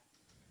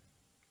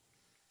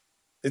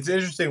it's an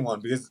interesting one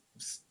because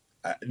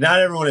not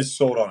everyone is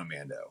sold on a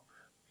Mando,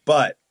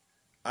 but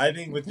I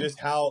think with just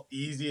how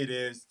easy it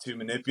is to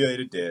manipulate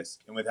a disc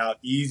and with how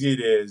easy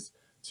it is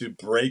to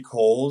break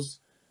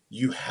holes,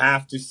 you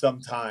have to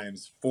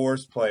sometimes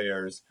force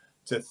players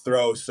to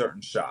throw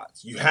certain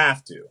shots. You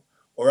have to,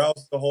 or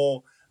else the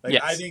hole,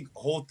 I think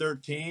hole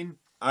 13,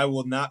 I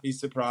will not be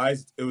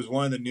surprised. It was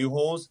one of the new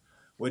holes.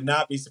 Would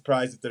not be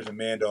surprised if there's a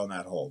Mando on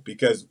that hole,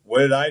 because what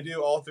did I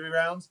do all 3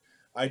 rounds?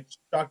 I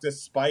chucked a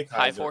spike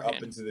hyzer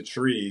up into the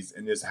trees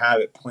and just have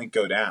it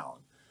plinko down.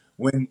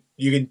 When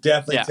you can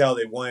definitely tell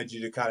they wanted you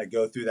to kind of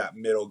go through that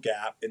middle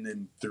gap and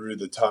then through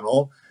the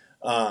tunnel.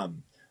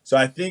 So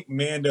I think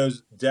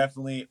Mandos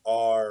definitely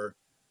are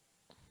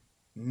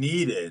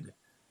needed.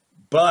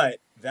 But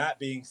that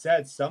being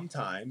said,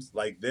 sometimes,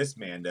 like this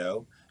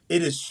Mando,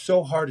 it is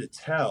so hard to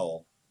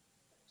tell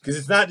because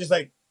it's not just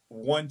like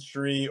one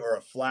tree or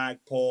a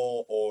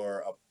flagpole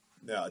or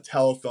a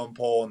telephone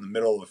pole in the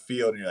middle of the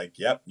field and you're like,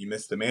 yep, you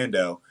missed the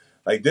Mando.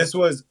 Like this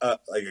was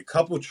like a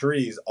couple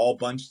trees all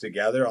bunched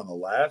together on the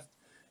left,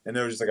 and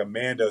there was just like a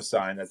Mando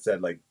sign that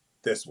said like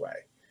this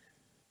way.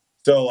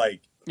 So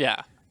like,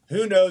 yeah,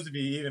 who knows if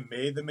he even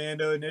made the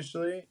Mando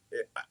initially?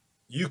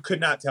 You could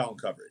not tell in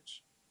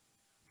coverage.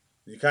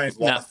 You kind of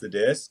lost the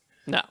disc.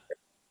 No.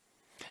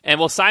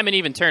 And well, Simon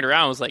even turned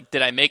around and was like,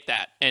 did I make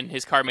that? And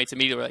his car mates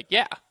immediately were like,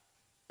 yeah.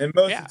 And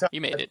most of the time,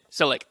 you made it.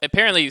 So, like,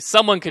 apparently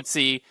someone could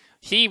see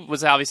he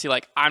was obviously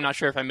like, I'm not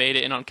sure if I made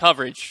it, and on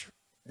coverage,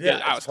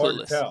 I was hard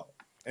clueless. to tell.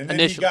 And then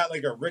initially. he got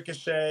like a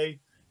ricochet,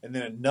 and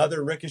then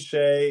another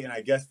ricochet, and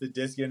I guess the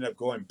disc ended up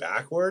going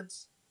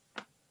backwards.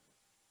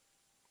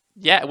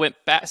 Yeah, it went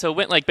back. So it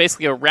went like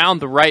basically around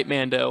the right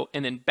Mando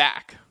and then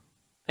back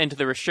into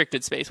the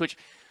restricted space, which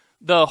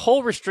the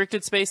whole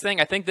restricted space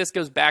thing, I think this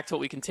goes back to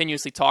what we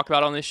continuously talk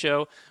about on this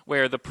show,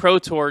 where the Pro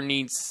Tour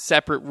needs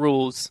separate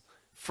rules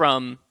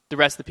from the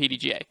rest of the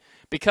PDGA.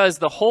 Because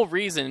the whole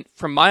reason,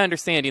 from my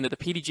understanding, that the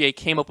PDGA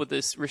came up with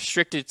this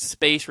restricted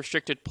space,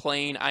 restricted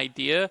plane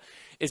idea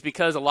is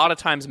because a lot of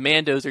times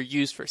Mandos are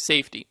used for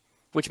safety,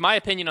 which my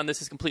opinion on this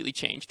has completely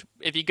changed.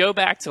 If you go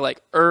back to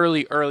like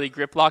early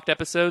grip locked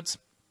episodes,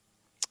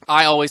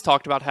 I always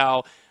talked about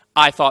how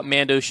I thought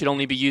Mandos should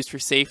only be used for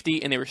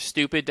safety, and they were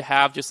stupid to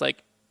have just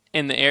like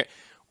in the air.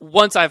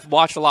 Once I've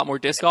watched a lot more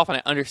disc golf and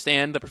I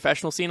understand the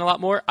professional scene a lot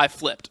more, I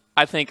flipped.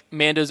 I think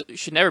Mandos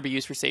should never be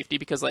used for safety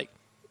because, like,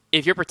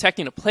 if you're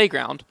protecting a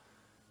playground,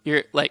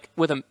 you're like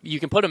you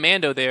can put a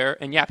Mando there,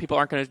 and yeah, people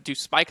aren't going to do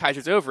spike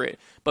hyzers over it,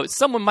 but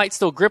someone might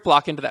still grip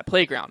lock into that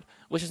playground,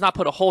 which is not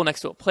put a hole next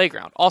to a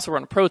playground. Also, we're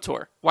on a Pro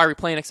Tour. Why are we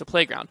playing next to a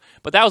playground?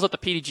 But that was what the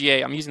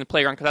PDGA, I'm using the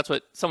playground because that's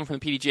what someone from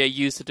the PDGA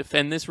used to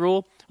defend this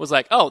rule, was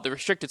like, oh, the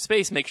restricted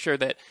space makes sure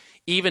that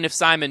even if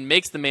Simon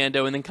makes the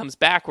Mando and then comes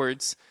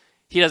backwards,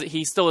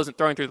 he still isn't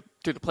throwing through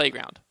the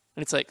playground.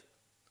 And it's like,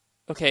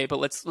 okay, but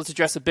let's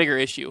address a bigger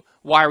issue.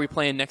 Why are we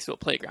playing next to a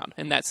playground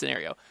in that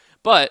scenario?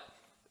 But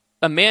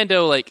a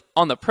Mando, like,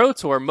 on the Pro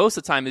Tour, most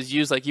of the time is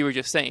used, like you were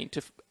just saying,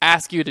 to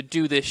ask you to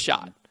do this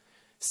shot.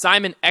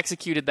 Simon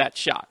executed that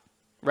shot,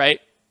 right?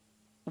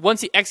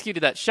 Once he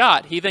executed that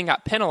shot, he then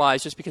got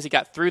penalized just because he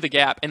got through the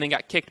gap and then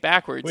got kicked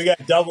backwards. We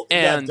got double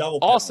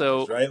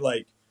also, penalties, right?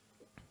 Like,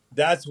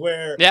 that's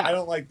where I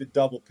don't like the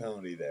double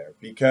penalty there,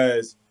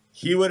 because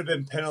he would have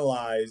been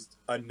penalized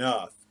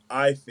enough,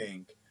 I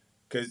think,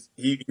 because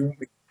he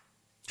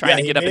trying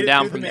to get up and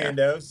down from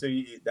Mando, there. So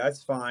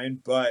that's fine,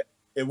 but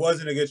it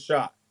wasn't a good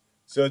shot.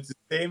 So it's the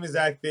same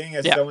exact thing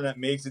as someone that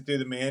makes it through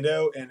the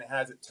Mando and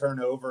has it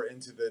turn over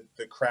into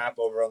the crap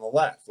over on the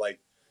left. Like,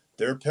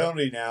 their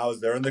penalty now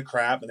is they're in the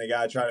crap and they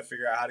got to try to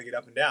figure out how to get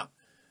up and down.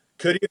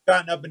 Could he have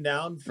gotten up and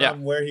down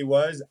from where he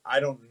was? I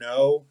don't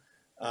know.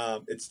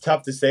 It's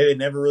tough to say. They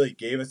never really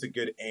gave us a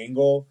good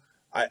angle.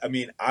 I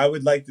mean, I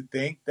would like to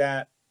think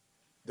that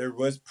he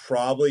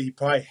probably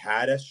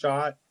had a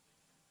shot,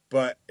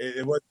 but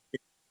it wasn't.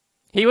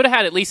 He would have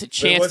had at least a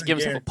chance to give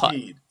himself a putt.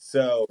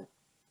 So,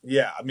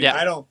 yeah, I mean,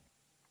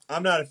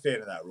 I'm not a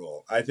fan of that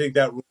rule. I think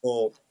that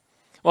rule.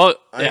 Well,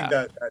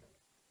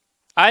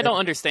 I don't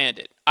understand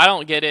it. I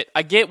don't get it.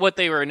 I get what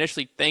they were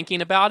initially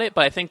thinking about it,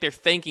 but I think they're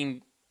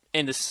thinking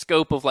in the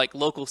scope of like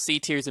local C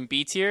tiers and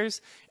B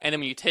tiers. And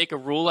then when you take a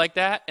rule like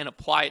that and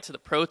apply it to the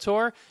Pro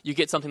Tour, you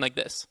get something like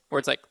this, where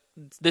it's like,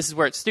 this is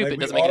where it's stupid. It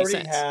doesn't make any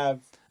sense.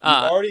 We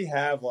already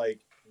have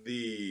like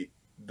the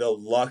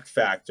luck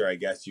factor, I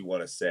guess you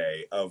want to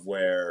say, of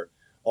where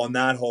on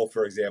that hole,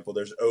 for example,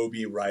 there's OB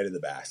right of the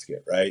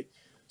basket, right?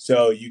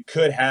 So you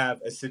could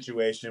have a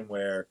situation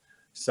where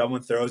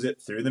someone throws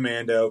it through the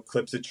Mando,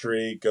 clips a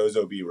tree, goes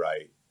OB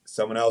right.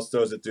 Someone else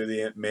throws it through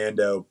the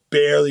Mando,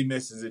 barely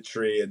misses a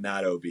tree, and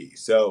not OB.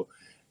 So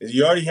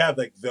you already have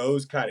like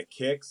those kind of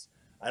kicks.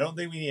 I don't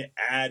think we need to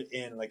add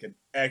in like an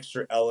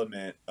extra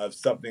element of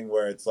something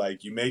where it's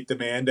like you make the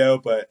Mando,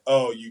 but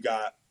you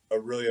got a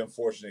really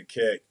unfortunate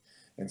kick,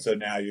 and so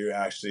now you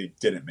actually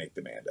didn't make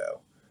the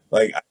Mando.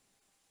 Like,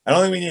 I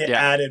don't think we need to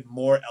add in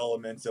more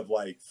elements of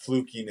like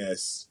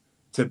flukiness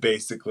to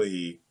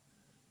basically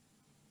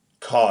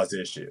cause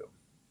issue.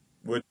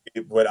 Would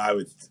be what I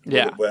would.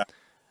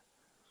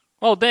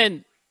 Well,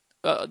 then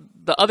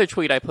the other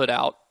tweet I put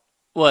out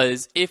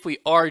was, if we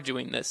are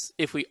doing this,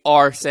 if we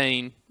are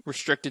saying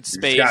restricted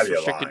space,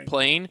 restricted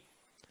plane,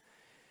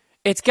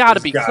 it's got to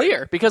be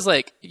clear, because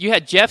like you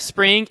had Jeff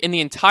Spring and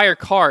the entire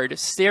card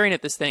staring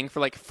at this thing for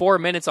like 4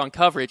 minutes on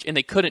coverage, and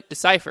they couldn't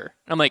decipher.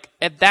 And I'm like,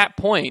 at that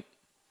point,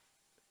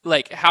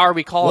 like, how are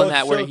we calling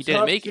that where he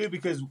didn't make it?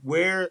 Because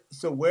where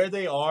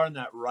they are on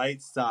that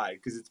right side,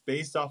 because it's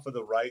based off of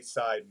the right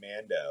side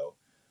Mando,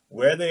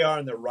 where they are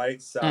on the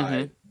right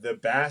side, the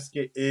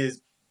basket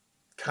is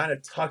kind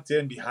of tucked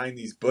in behind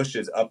these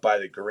bushes up by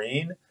the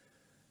green,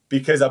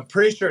 because I'm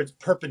pretty sure it's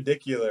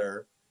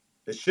perpendicular.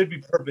 It should be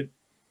perpendicular.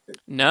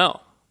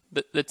 No.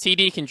 The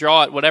TD can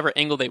draw at whatever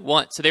angle they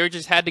want. So they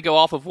just had to go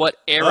off of what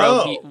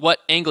what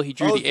angle he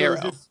drew the arrow.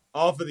 Just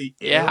off of the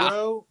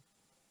arrow?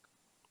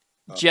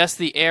 Just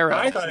the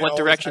arrow, what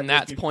direction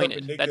that's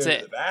pointed. That's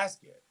it.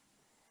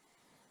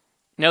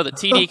 No, the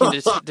TD can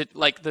just,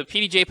 like, the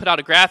PDJ put out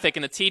a graphic,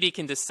 and the TD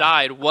can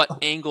decide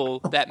what angle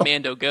that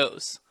Mando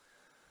goes.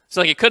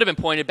 So, like, it could have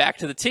been pointed back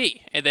to the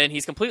T, and then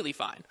he's completely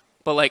fine.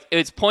 But, like,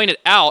 it's pointed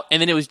out,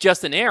 and then it was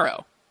just an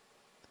arrow.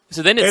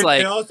 So then it's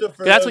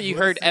that's what you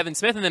heard Evan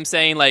Smith and them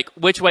saying, like,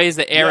 which way is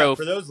the arrow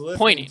for those listening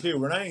pointing? Too,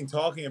 we're not even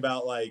talking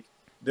about, like,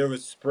 there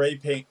was spray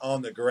paint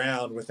on the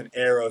ground with an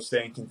arrow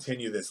saying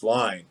continue this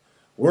line.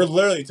 We're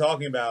literally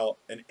talking about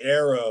an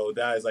arrow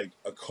that is like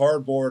a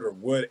cardboard or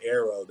wood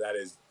arrow that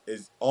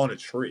is on a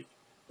tree.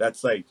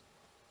 That's like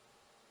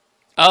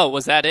Oh,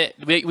 was that it?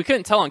 We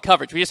couldn't tell on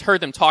coverage. We just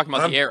heard them talking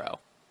about the arrow.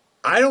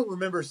 I don't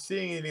remember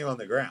seeing anything on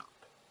the ground.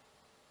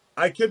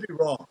 I could be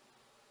wrong.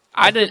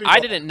 I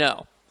didn't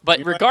know.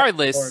 But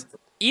regardless,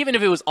 even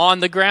if it was on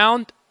the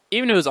ground,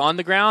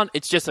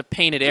 it's just a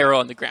painted arrow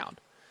on the ground.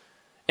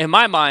 In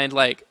my mind,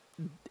 like,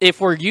 if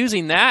we're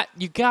using that,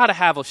 you got to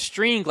have a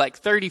string like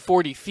 30,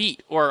 40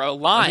 feet or a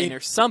line or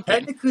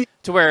something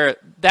to where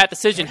that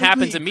decision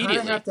happens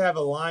immediately. You have to have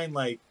a line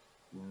like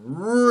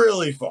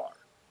really far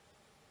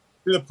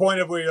to the point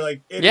of where you're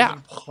like, it's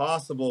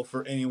impossible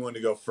for anyone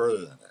to go further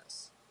than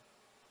this.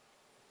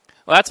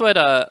 Well, that's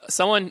what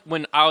someone,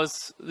 when I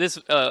was, this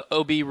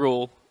OB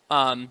rule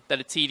that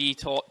a TD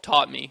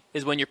taught me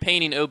is when you're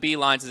painting OB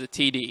lines as a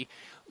TD,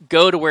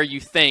 go to where you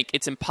think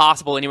it's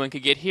impossible anyone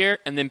could get here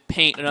and then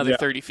paint another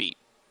 30 feet.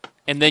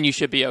 And then you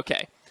should be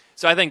okay.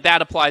 So I think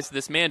that applies to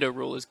this Mando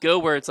rule is go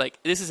where it's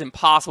like, this is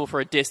impossible for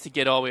a disc to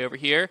get all the way over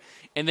here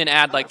and then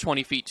add like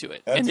 20 feet to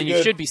it. And then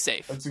you should be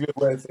safe. That's a good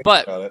way to think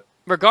about it.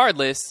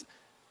 Regardless,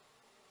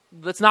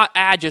 let's not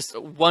add just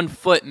 1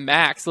 foot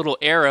max little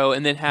arrow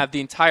and then have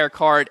the entire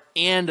card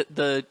and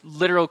the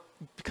literal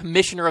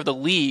commissioner of the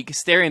league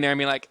staring there and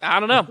be like, I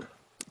don't know.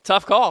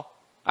 Tough call.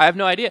 I have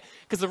no idea.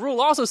 Because the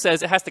rule also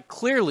says it has to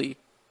clearly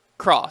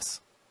cross.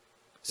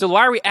 So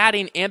why are we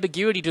adding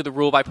ambiguity to the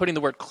rule by putting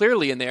the word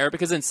clearly in there?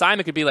 Because then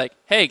Simon could be like,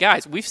 hey,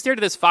 guys, we've stared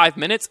at this 5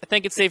 minutes. I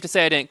think it's safe to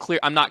say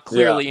I'm not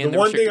clearly in the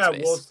restricted space. The one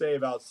thing I will say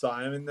about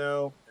Simon,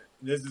 though,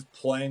 this is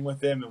playing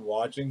with him and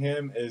watching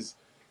him, is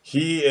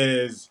he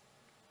is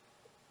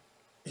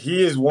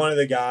one of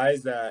the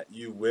guys that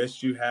you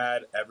wish you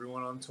had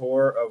everyone on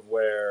tour of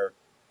where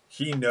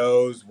he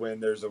knows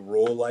when there's a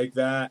rule like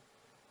that.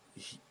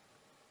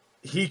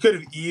 He could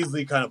have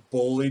easily kind of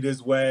bullied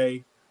his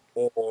way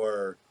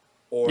or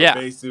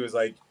basically was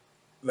like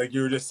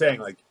you were just saying,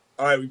 like,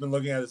 all right, we've been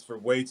looking at this for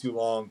way too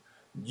long.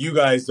 You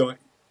guys don't,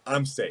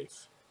 I'm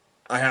safe.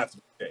 I have to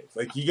be safe.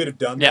 Like, he could have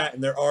done that.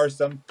 And there are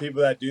some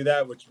people that do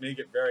that, which make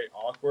it very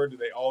awkward.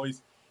 They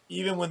always,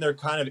 even when they're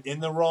kind of in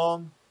the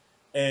wrong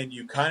and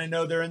you kind of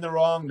know they're in the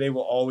wrong, they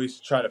will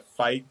always try to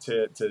fight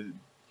to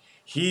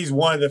he's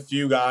one of the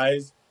few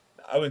guys.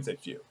 I wouldn't say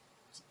few.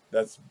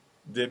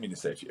 Didn't mean to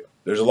say few.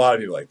 There's a lot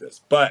of people like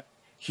this, but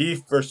he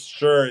for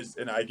sure is,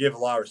 and I give a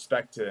lot of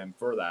respect to him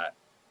for that.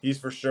 He's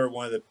for sure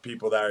one of the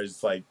people that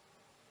is like,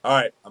 all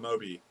right, I'm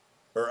OB,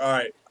 or all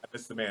right, I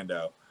missed the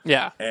Mando.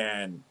 Yeah.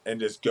 And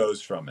just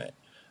goes from it.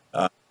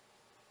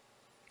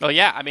 Well,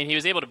 yeah, I mean, he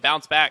was able to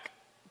bounce back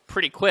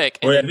pretty quick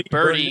and then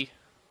birdie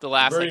the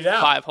last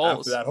 5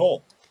 holes. After that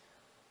hole.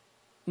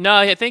 No,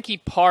 I think he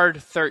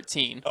parred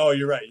 13. Oh,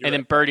 you're right.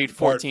 Then birdied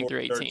 14 through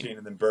 18. 13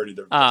 and then birdied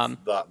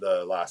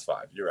the last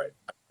 5. You're right.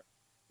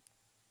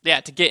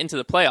 Yeah, to get into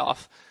the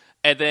playoff.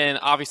 And then,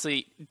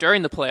 obviously,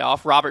 during the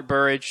playoff, Robert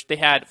Burridge,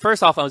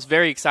 first off, I was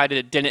very excited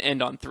it didn't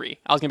end on 3.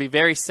 I was going to be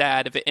very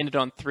sad if it ended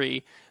on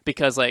 3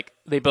 because, like,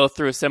 they both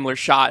threw a similar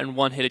shot and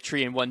one hit a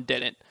tree and one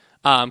didn't.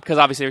 Because,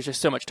 obviously, there's just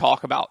so much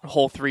talk about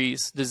Hole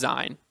 3's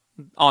design,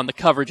 on the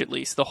coverage at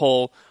least, the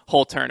whole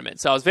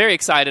tournament. So I was very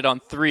excited on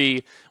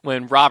 3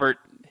 when Robert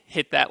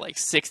hit that, like,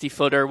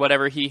 60-footer,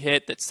 whatever he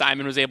hit, that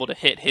Simon was able to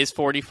hit his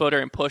 40-footer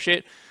and push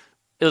it.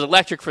 It was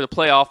electric for the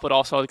playoff, but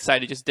also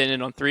excited just didn't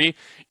end on 3.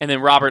 And then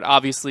Robert,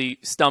 obviously,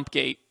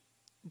 Stumpgate,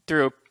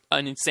 threw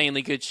an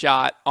insanely good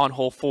shot on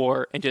hole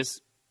 4 and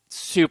just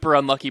super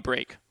unlucky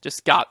break.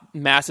 Just got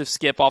massive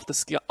skip off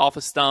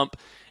a stump,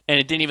 and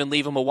it didn't even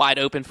leave him a wide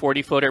open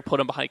 40-footer, put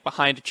him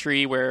behind a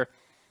tree where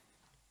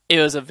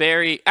it was a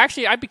very...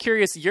 Actually, I'd be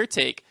curious your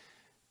take.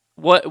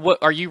 What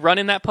are you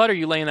running that putt or are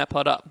you laying that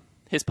putt up?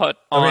 His putt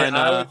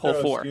on hole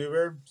 4.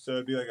 Scuba, so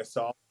it'd be like a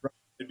soft run.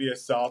 It'd be a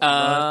soft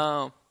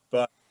run.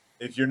 But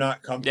if you're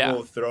not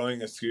comfortable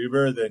throwing a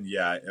scuba, then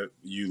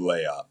you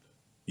lay up.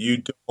 You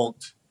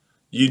don't.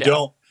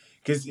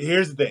 Because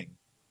here's the thing,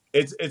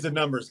 it's a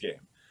numbers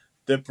game.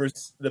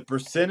 The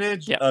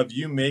percentage of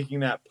you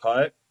making that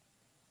putt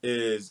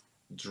is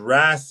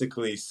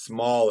drastically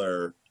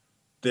smaller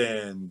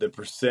than the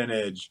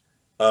percentage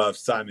of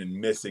Simon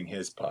missing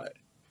his putt.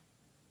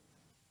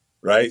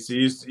 Right? So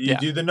you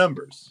do the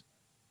numbers.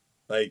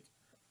 Like,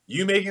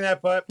 you making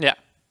that putt, 5%,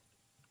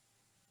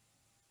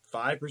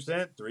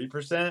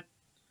 3%.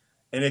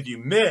 And if you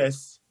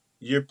miss,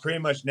 you're pretty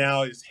much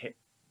now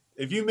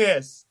if you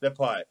miss the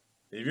putt,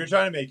 if you're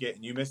trying to make it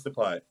and you miss the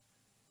putt,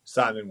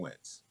 Simon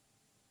wins.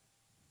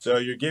 So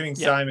you're giving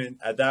Simon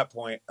at that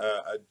point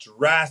a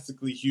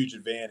drastically huge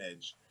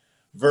advantage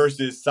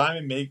versus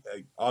Simon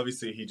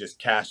obviously he just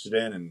cashed it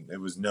in and it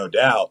was no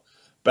doubt.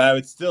 But I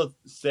would still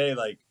say,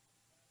 like,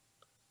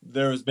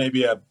 there was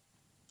maybe a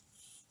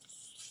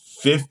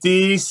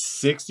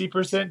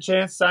 50-60%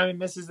 chance Simon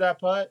misses that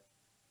putt.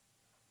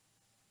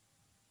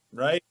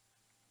 Right?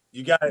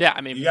 You got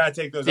to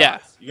take those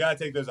odds. You got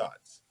to take those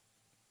odds.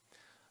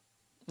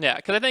 Yeah,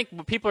 because I think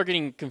what people are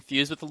getting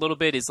confused with a little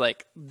bit is,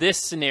 like, this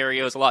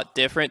scenario is a lot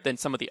different than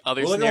some of the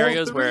other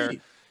scenarios where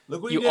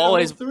look what you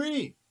always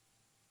 3.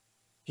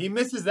 He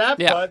misses that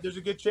putt. There's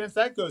a good chance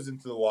that goes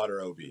into the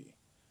water OB.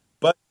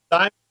 But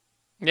Simon,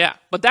 I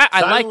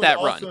like that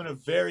run. Also in a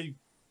very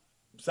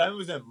Simon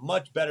was in a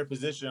much better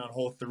position on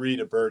hole 3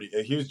 to birdie.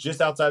 He was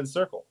just outside the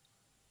circle.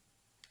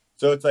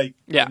 So it's like,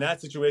 in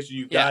that situation,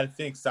 you got to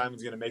think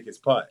Simon's going to make his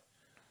putt.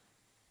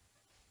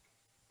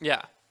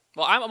 Yeah.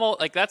 Well, I'm all,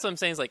 like, that's what I'm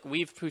saying is, like,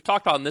 we've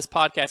talked about in this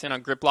podcast and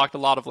on Grip Blocked a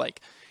lot of,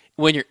 like,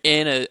 when you're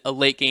in a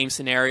late game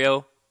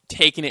scenario,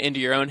 taking it into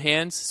your own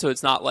hands. So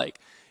it's not like,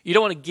 you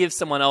don't want to give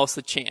someone else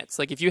the chance.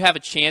 Like, if you have a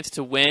chance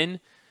to win,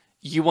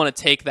 you want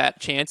to take that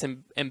chance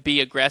and be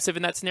aggressive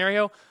in that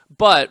scenario,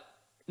 but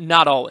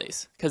not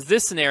always. Because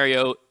this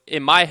scenario,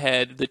 in my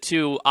head, the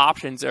two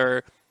options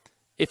are,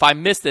 if I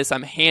miss this,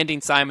 I'm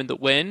handing Simon the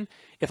win.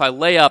 If I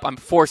lay up, I'm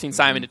forcing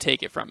Simon to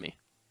take it from me,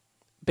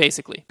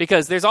 basically.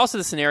 Because there's also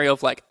the scenario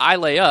of, like, I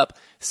lay up,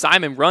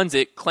 Simon runs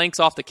it, clanks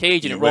off the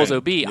cage, and it rolls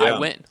OB, I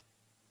win.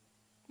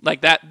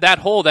 Like, that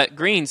hole, that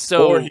green's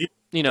so,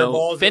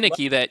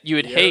 finicky that you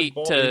would hate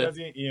to...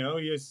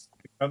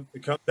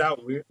 It comes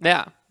out weird.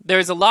 Yeah.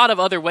 There's a lot of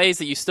other ways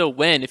that you still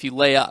win if you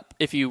lay up.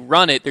 If you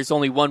run it, there's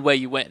only one way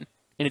you win.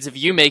 And it's if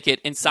you make it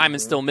and Simon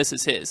still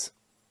misses his.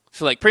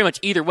 So, like, pretty much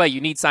either way,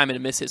 you need Simon to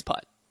miss his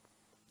putt.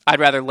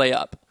 I'd rather lay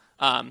up.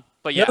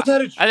 But, yeah,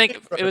 I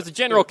think it was a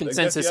general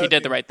consensus he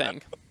did the right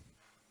thing.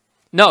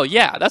 No,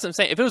 yeah, that's what I'm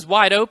saying. If it was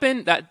wide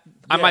open,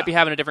 I might be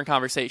having a different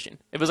conversation.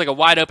 If it was like a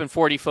wide open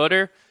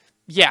 40-footer,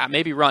 yeah,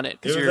 maybe run it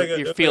because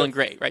you're feeling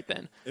great right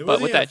then.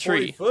 But with that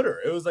tree,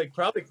 40-footer, it was like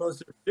probably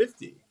closer to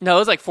 50. No, it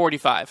was like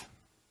 45.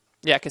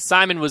 Yeah, because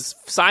Simon was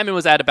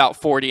at about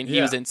 40 and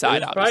he was inside. It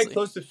was obviously probably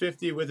close to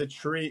 50 with a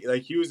tree.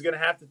 Like he was gonna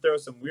have to throw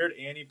some weird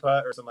Annie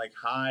putt or some like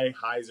high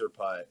hyzer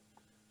putt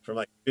from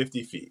like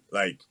 50 feet.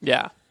 Like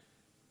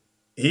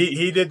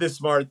he did the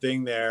smart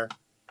thing there,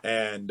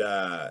 and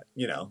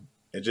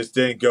it just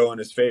didn't go in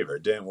his favor.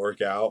 It didn't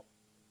work out,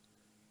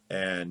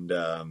 and.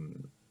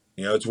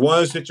 It's one of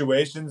those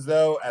situations,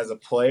 though, as a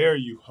player,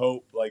 you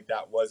hope, like,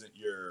 that wasn't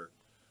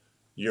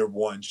your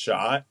one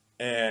shot.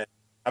 And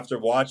after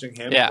watching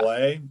him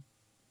play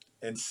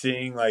and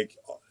seeing, like,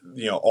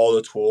 all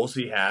the tools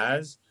he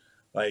has,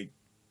 like,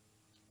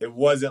 it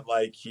wasn't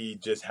like he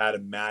just had a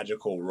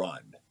magical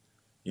run,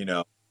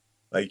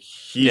 Like,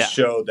 he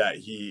showed that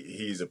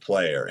he's a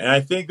player. And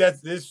I think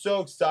this is so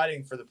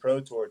exciting for the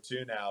Pro Tour,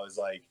 too, now, is,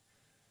 like,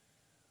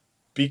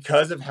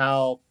 because of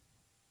how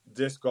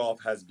disc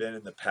golf has been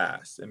in the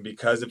past, and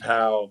because of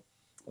how,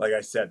 like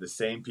I said, the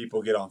same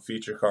people get on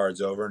feature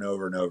cards over and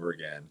over and over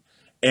again,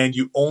 and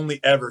you only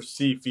ever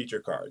see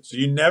feature cards. So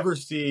you never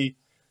see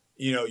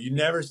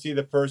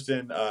the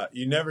person,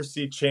 you never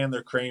see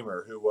Chandler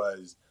Kramer, who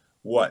was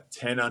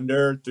 10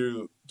 under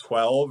through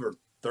 12 or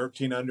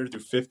 13 under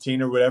through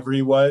 15 or whatever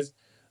he was.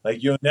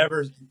 Like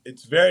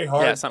it's very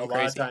hard a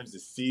lot of times to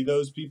see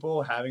those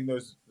people having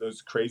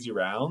those crazy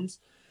rounds.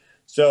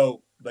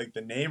 So, like,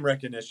 the name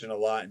recognition a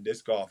lot in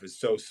disc golf is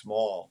so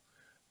small,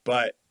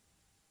 but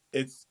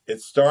it's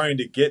starting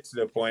to get to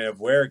the point of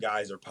where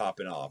guys are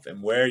popping off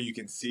and where you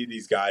can see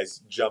these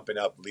guys jumping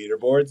up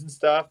leaderboards and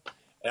stuff.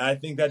 And I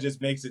think that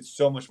just makes it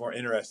so much more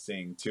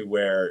interesting to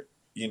where,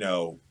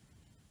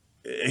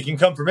 it can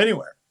come from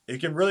anywhere. It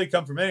can really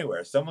come from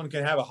anywhere. Someone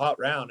can have a hot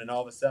round and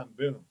all of a sudden,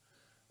 boom,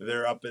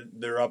 they're up in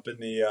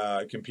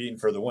the competing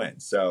for the win.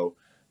 So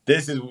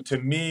this is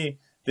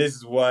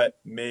what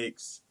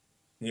makes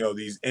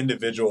these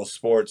individual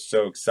sports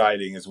so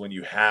exciting, is when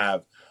you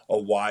have a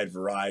wide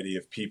variety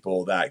of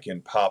people that can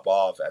pop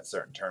off at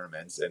certain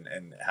tournaments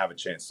and have a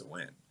chance to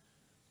win.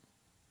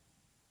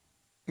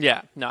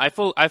 Yeah, no, I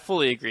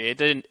fully agree.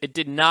 It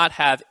did not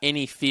have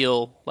any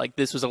feel like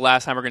this was the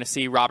last time we're going to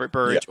see Robert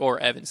Burge or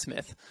Evan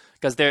Smith,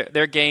 because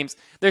their games.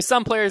 There's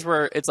some players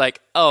where it's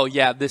like, oh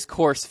yeah, this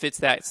course fits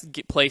that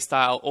play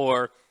style,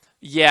 or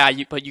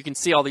but you can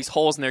see all these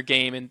holes in their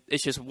game, and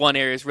it's just one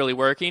area is really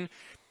working.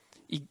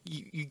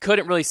 You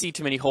couldn't really see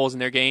too many holes in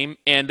their game,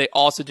 and they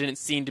also didn't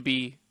seem to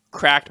be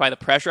cracked by the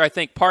pressure. I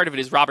think part of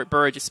it is Robert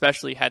Burge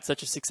especially had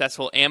such a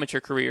successful amateur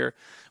career,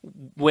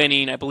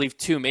 winning, I believe,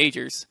 2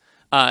 majors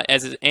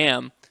as an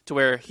AM, to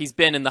where he's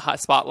been in the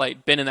hot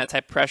spotlight, been in that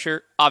type of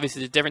pressure.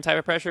 Obviously, it's a different type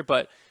of pressure,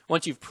 but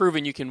once you've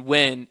proven you can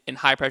win in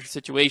high-pressure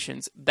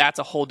situations, that's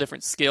a whole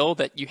different skill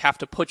that you have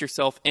to put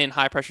yourself in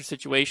high-pressure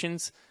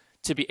situations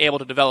to be able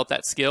to develop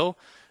that skill.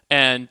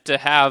 And to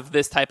have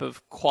this type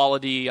of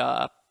quality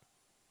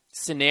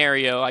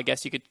scenario, I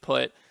guess you could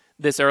put,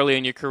 this early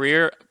in your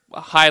career,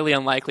 highly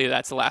unlikely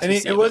that's the last we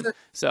see.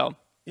 So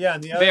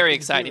and the other very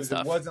exciting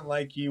stuff. It wasn't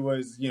like he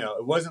was,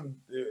 it wasn't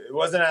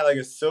at like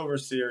a Silver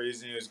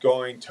Series and he was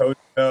going toe to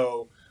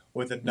toe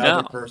with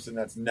another person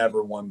that's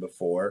never won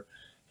before.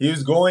 He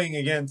was going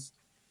against.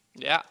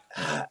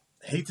 I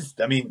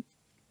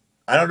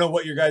don't know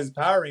what your guys'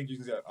 power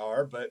rankings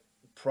are, but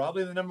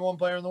probably the number 1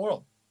 player in the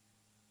world.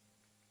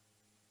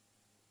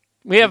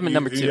 We have him at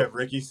number 2. You have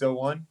Ricky still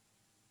 1?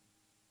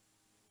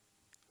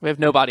 We have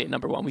nobody at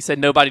number 1. We said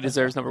nobody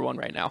deserves number 1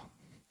 right now.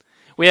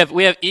 We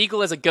have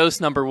Eagle as a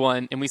ghost number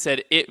 1, and we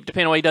said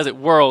depending on what he does at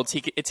Worlds,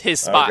 it's his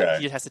spot. Okay.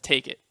 He just has to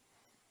take it.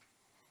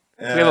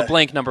 We have a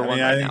blank number 1 right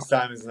now. I think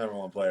Simon's the number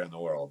 1 player in the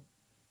world.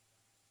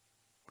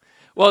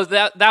 Well,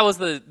 that was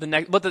the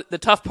next. But the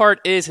tough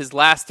part is his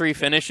last 3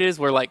 finishes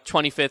were like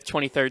 25th,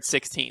 23rd,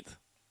 16th.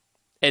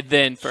 and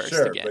then first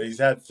sure, again. But he's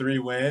had 3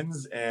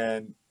 wins,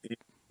 and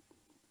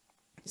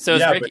so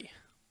is Ricky.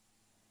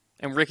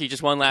 And Ricky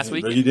just won last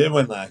week. Ricky did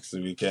win last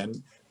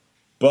weekend,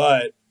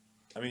 but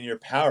I mean, your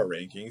power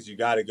rankings, you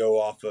got to go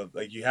off of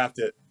you have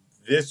to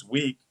this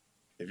week.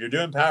 If you're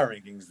doing power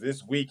rankings,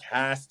 this week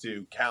has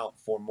to count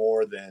for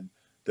more than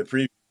the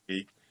previous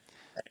week.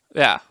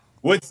 Yeah.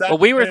 Well,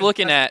 we were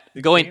looking at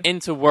going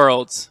into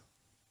Worlds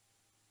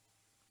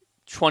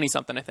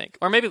 20-something, I think.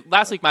 Or maybe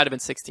last week might have been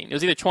 16. It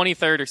was either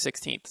 23rd or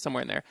 16th,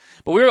 somewhere in there.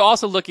 But we were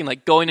also looking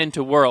going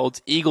into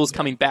Worlds, Eagles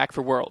coming back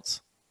for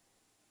Worlds.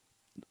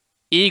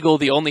 Eagle,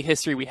 the only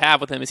history we have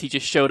with him is he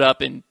just showed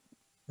up and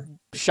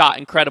shot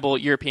incredible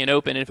at European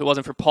Open, and if it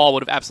wasn't for Paul,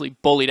 would have absolutely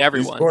bullied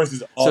everyone.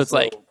 So it's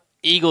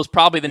Eagle's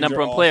probably the number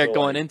one player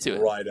going into it.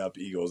 Right up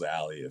Eagle's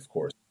alley, of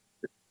course.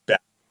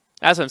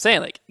 That's what I'm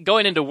saying.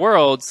 Going into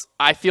Worlds,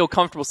 I feel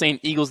comfortable saying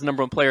Eagle's the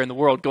number one player in the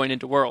world going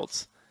into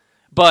Worlds.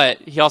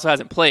 But he also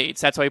hasn't played,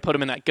 so that's why he put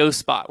him in that ghost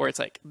spot where it's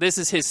this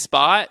is his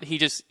spot. He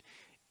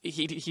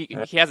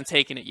hasn't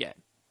taken it yet.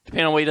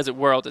 Depending on what he does at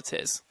Worlds, it's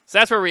his. So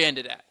that's where we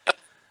ended at.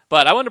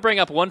 But I want to bring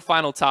up one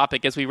final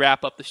topic as we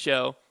wrap up the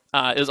show.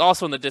 It was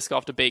also in the Disc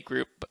Golf debate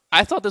group. But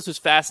I thought this was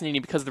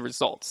fascinating because of the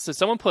results. So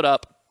someone put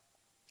up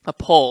a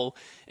poll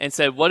and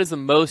said, what is the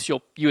most you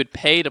would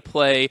pay to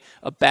play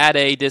a bad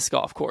A disc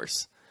golf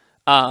course?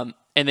 And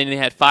then they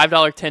had $5,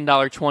 $10, $20,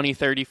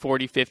 $30,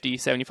 $40, $50,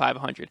 $75,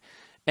 $100.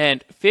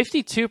 And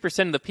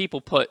 52% of the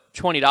people put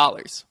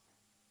 $20,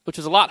 which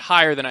was a lot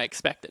higher than I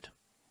expected,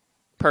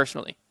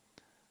 personally.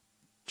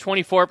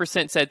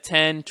 24% said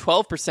 10,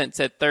 12%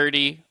 said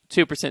 30,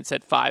 2%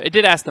 said 5. It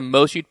did ask the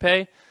most you'd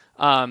pay.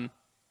 But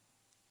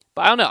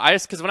I don't know.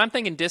 Because when I'm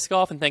thinking disc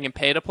golf and thinking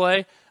pay to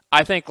play,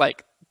 I think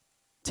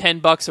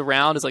 $10 a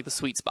round is the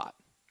sweet spot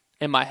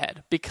in my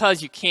head.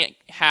 Because you can't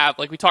have,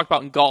 we talked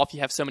about in golf,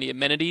 you have so many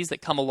amenities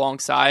that come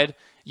alongside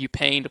you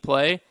paying to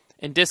play.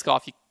 In disc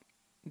golf,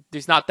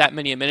 there's not that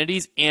many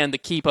amenities, and the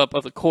keep up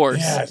of the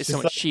course is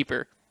so much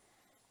cheaper.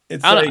 I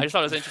don't know. I just thought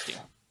it was interesting.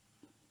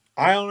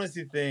 I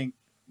honestly think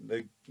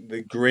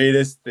the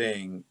greatest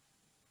thing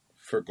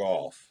for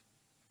golf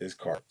is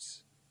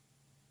carts.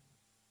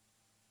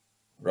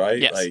 Right?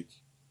 Yes.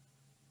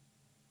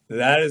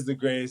 That is the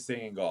greatest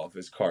thing in golf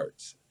is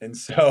carts. And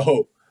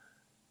so,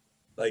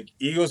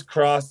 Eagles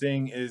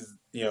Crossing is,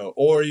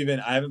 or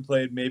even, I haven't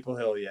played Maple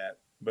Hill yet,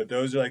 but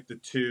those are the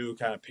 2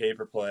 kind of pay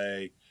per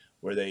play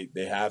where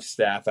they have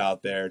staff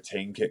out there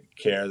taking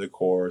care of the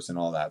course and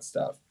all that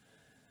stuff.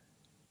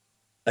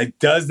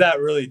 Does that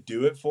really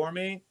do it for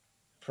me?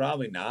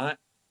 Probably not.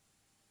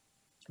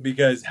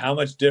 Because how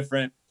much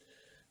different,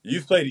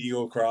 you've played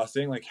Eagle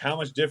Crossing, how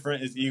much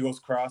different is Eagles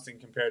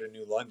Crossing compared to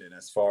New London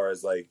as far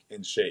as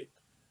in shape?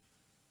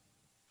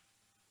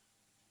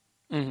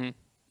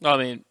 Mm-hmm. I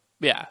mean,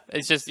 yeah,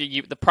 it's just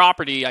the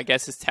property, I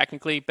guess, is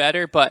technically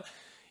better, but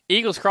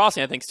Eagles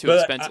Crossing, I think, is too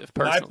expensive,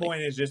 personally. My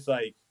point is just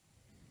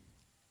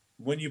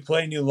when you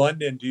play New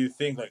London, do you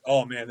think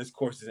oh man, this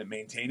course isn't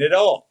maintained at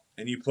all?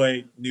 And you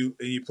play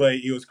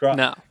Eagles Crossing?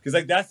 No.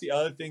 Because that's the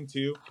other thing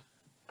too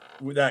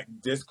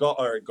that disc golf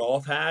or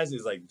golf has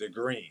is the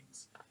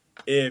greens.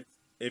 If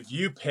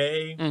you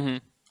pay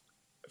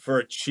for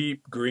a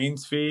cheap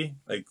greens fee,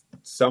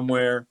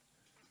 somewhere,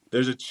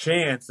 there's a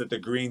chance that the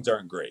greens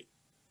aren't great.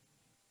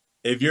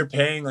 If you're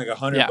paying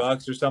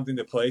 $100 or something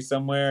to play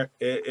somewhere,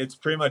 it's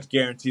pretty much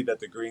guaranteed that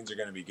the greens are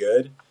going to be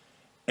good.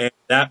 And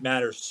that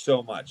matters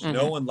so much.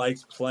 No one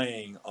likes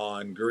playing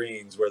on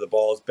greens where the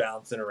ball is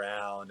bouncing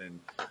around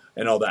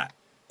and all that.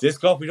 Disc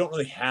golf, we don't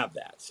really have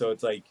that. So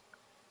it's I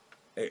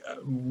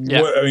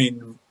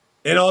mean,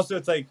 and also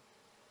it's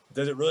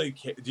does it really,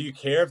 do you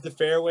care if the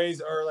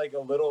fairways are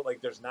a little,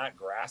 there's not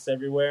grass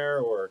everywhere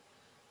or,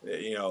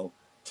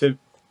 to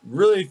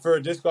really for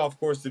a disc golf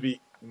course to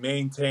be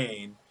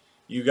maintained,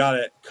 you got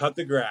to cut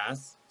the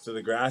grass. So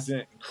the grass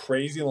isn't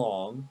crazy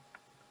long.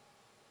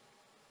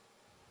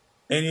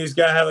 And you just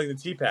got to have the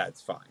tee pads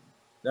fine.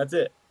 That's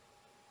it.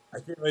 I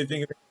can't really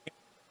think of it.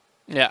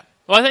 Yeah.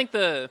 Well, I think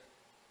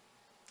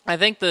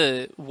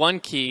the one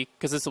key,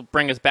 because this will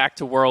bring us back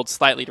to Worlds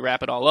slightly to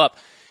wrap it all up,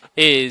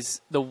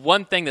 is the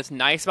one thing that's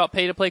nice about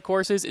pay-to-play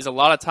courses is a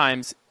lot of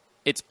times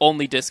it's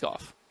only disc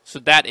golf. So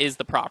that is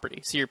the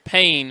property. So you're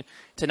paying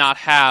to not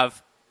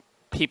have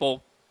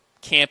people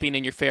camping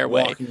in your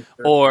fairway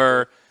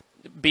or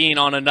being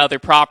on another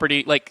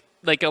property.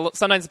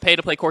 Sometimes the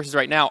pay-to-play courses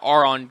right now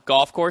are on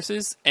golf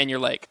courses, and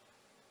you're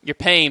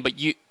paying, but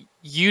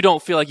you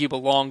don't feel like you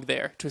belong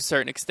there to a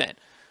certain extent.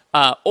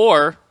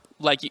 Or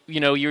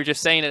you were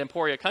just saying at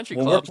Emporia Country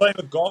Club. We're playing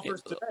with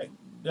golfers today.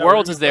 Yeah,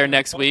 Worlds is there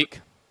next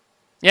week.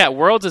 Yeah,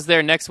 Worlds is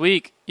there next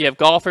week. You have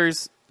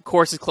golfers.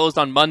 Course is closed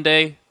on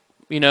Monday.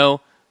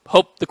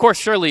 Hope the course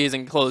surely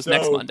isn't closed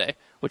next Monday.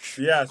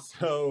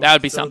 That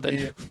would be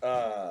something.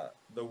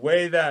 The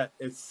way that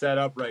it's set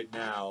up right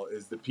now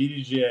is the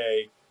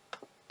PDGA.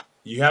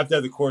 You have to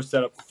have the course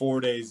set up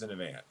 4 days in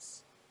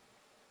advance.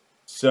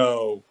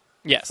 So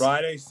yes,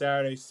 Friday,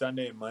 Saturday,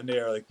 Sunday, and Monday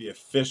are the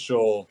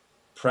official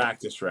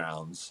practice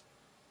rounds.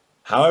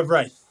 However,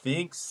 I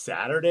think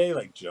Saturday,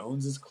 like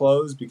Jones is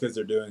closed because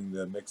they're doing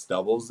the mixed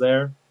doubles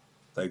there,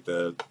 like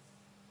the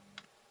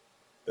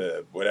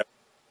whatever.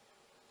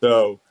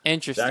 So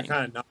Interesting. that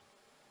kind of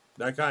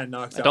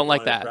knocks I out don't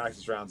like one of that. the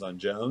practice rounds on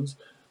Jones.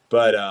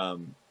 But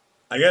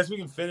I guess we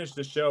can finish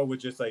the show with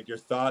just like your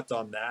thoughts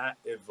on that.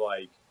 If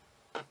like,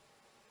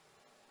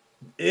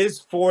 is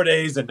 4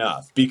 days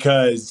enough?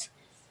 Because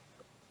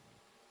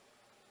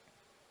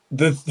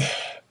the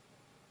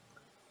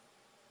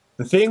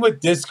thing with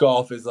disc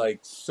golf is like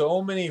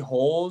so many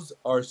holes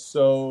are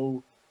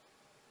so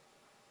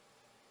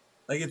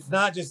like it's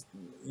not just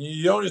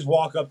you don't just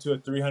walk up to a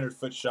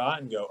 300-foot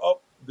shot and go, oh,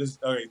 this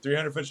okay,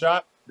 300-foot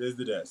shot, this is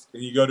the disc,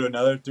 and you go to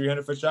another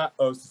 300-foot shot,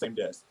 oh, it's the same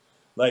disc.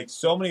 Like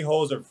so many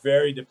holes are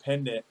very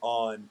dependent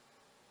on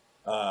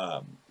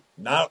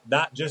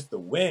not just the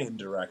wind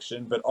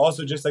direction, but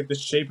also just like the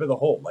shape of the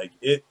hole. Like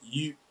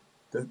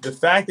the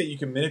fact that you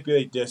can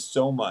manipulate discs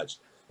so much,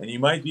 and you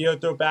might be able to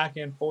throw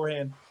backhand,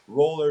 forehand,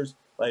 rollers.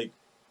 Like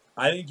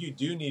I think you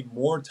do need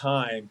more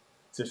time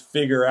to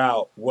figure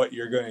out what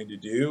you're going to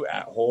do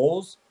at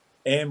holes,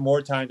 and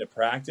more time to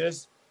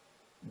practice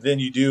than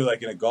you do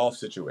like in a golf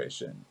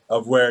situation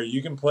of where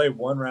you can play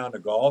one round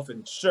of golf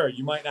and sure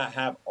you might not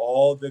have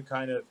all the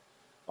kind of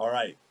all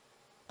right,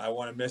 I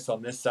want to miss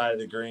on this side of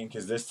the green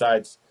because this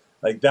side's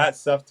like that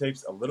stuff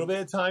takes a little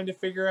bit of time to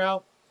figure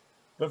out,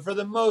 but for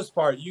the most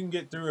part you can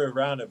get through a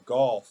round of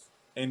golf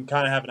and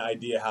kind of have an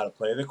idea how to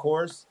play the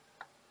course,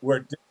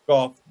 where disc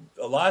golf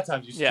a lot of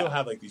times you still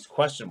have like these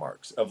question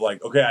marks of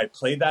like, okay, I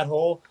played that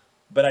hole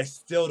but I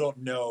still don't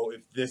know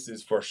if this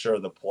is for sure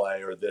the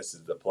play or this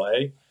is the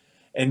play.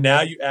 And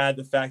now you add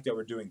the fact that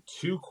we're doing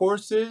 2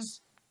 courses,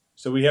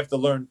 so we have to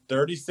learn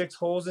 36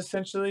 holes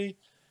essentially.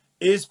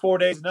 Is 4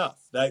 days enough?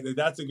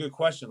 That's a good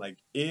question. Like,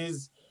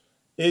 is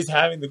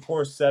having the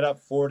course set up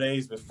 4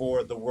 days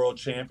before the World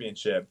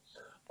Championship?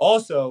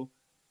 Also,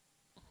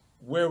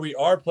 where we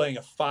are playing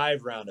a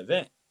 5-round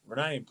event, we're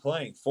not even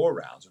playing 4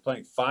 rounds. We're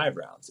playing 5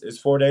 rounds. Is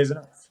 4 days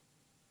enough?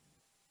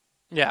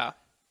 Yeah.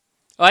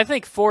 Well, I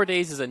think 4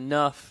 days is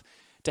enough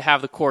to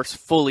have the course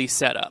fully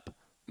set up,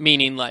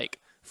 meaning like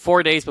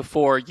 4 days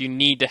before, you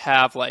need to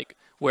have like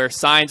where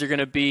signs are going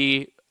to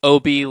be,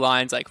 OB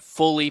lines like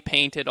fully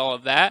painted, all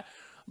of that.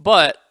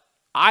 But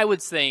I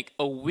would think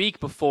a week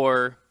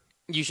before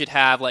you should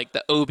have like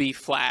the OB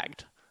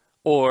flagged,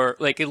 or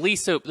like at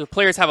least so the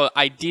players have an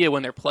idea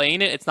when they're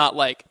playing it. It's not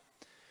like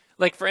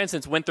for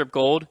instance, Winthrop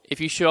Gold.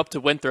 If you show up to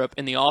Winthrop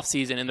in the off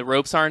season and the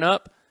ropes aren't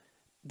up,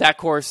 that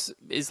course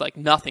is like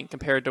nothing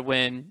compared to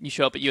when you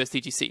show up at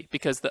USDGC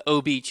because the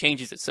OB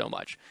changes it so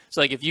much. So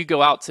like if you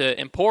go out to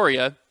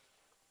Emporia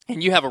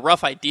and you have a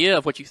rough idea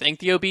of what you think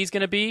the OB is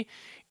going to be,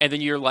 and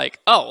then you're like,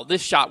 oh,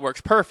 this shot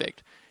works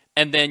perfect.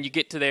 And then you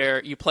get to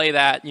there, you play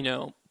that,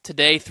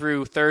 today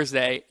through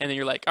Thursday, and then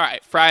you're like, all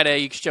right, Friday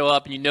you show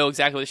up and you know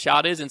exactly what the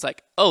shot is, and it's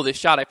like, oh, this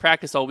shot I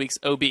practiced all week's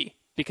OB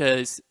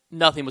because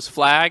nothing was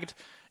flagged,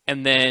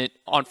 and then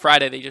on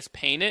Friday they just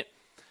paint it.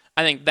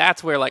 I think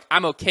that's where like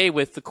I'm okay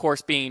with the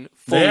course being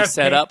fully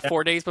set up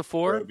 4 days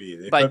before,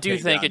 but I do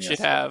think it should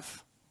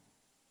have.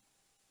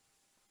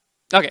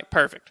 Okay,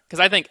 perfect. Because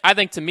I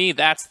think to me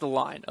that's the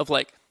line of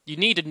like you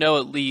need to know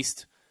at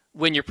least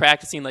when you're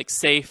practicing like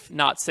safe,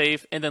 not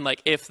safe, and then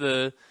like if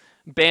the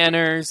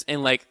banners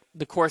and like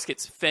the course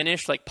gets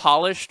finished, like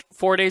polished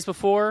 4 days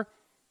before,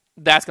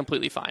 that's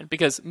completely fine.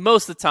 Because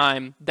most of the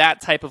time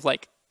that type of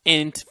like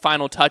end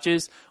final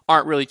touches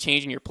aren't really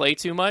changing your play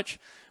too much.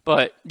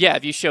 But yeah,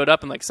 if you showed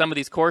up in like some of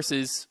these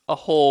courses, a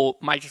hole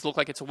might just look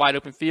like it's a wide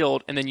open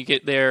field, and then you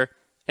get there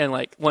and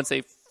like once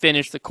they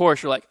finish the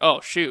course, you're like, oh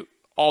shoot,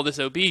 all this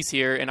OB's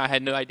here and I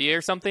had no idea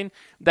or something.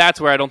 That's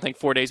where I don't think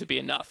 4 days would be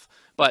enough.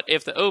 But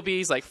if the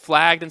OB's like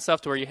flagged and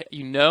stuff to where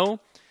you know,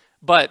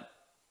 but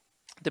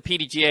the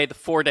PDGA, the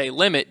 4 day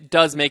limit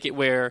does make it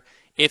where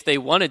if they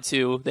wanted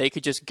to, they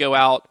could just go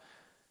out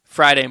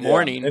Friday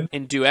morning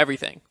and do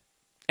everything.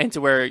 And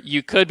to where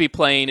you could be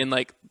playing and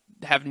like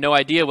have no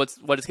idea what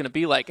it's going to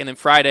be like, and then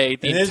Friday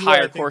the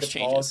entire course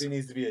changes. The policy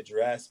needs to be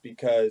addressed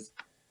because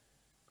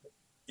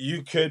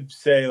you could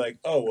say like,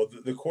 oh well,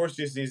 the course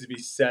just needs to be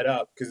set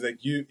up because like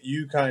you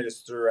kind of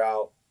just threw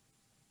out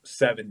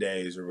 7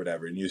 days or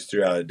whatever, and you just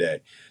threw out a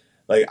day.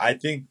 Like I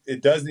think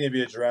it does need to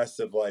be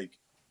addressed of like,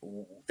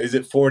 is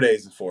it 4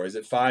 days before? Is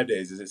it 5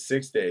 days? Is it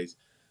 6 days?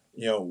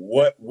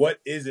 What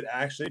is it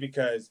actually?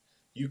 Because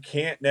you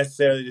can't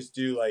necessarily just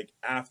do like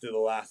after the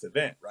last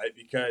event, right?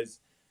 Because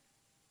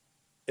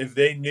if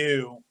they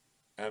knew,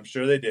 I'm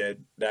sure they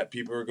did, that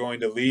people were going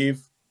to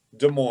leave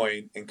Des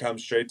Moines and come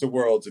straight to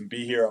Worlds and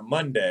be here on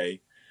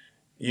Monday,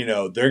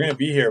 they're going to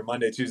be here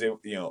Monday, Tuesday,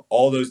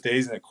 all those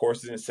days, and the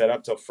course isn't set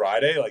up till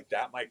Friday, like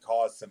that might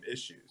cause some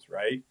issues,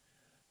 right?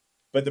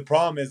 But the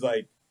problem is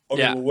like,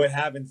 okay, well, what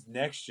happens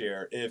next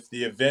year if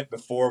the event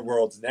before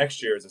Worlds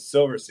next year is a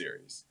Silver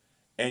Series?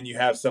 And you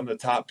have some of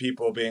the top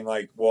people being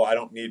like, well, I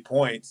don't need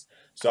points,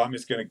 so I'm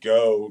just going to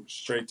go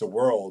straight to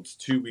Worlds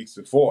 2 weeks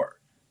before.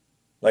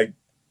 Like,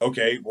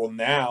 okay, well,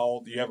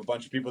 now you have a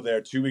bunch of people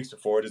there 2 weeks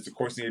before. Does the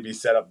course need to be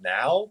set up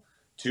now,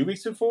 2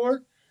 weeks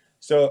before?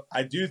 So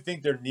I do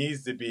think there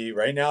needs to be,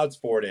 right now it's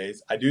 4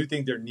 days. I do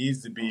think there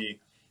needs to be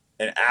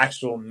an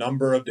actual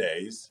number of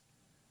days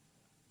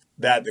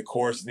that the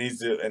course needs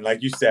to, and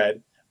like you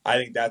said, I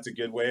think that's a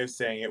good way of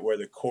saying it, where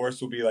the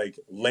course will be like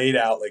laid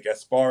out, like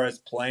as far as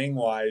playing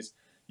wise,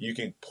 you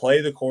can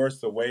play the course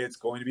the way it's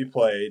going to be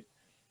played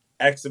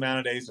X amount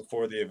of days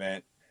before the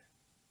event.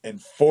 And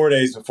 4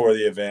 days before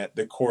the event,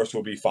 the course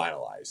will be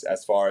finalized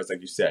as far as, like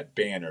you said,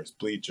 banners,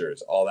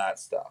 bleachers, all that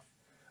stuff.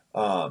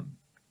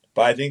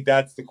 But I think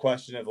that's the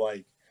question of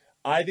like,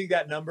 I think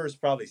that number is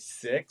probably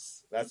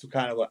 6. That's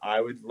kind of what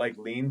I would like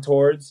lean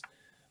towards.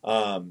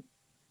 And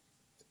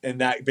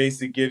that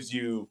basically gives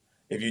you,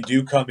 if you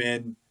do come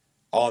in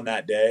on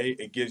that day,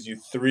 it gives you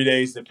 3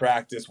 days to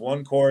practice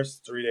one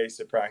course, 3 days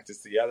to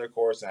practice the other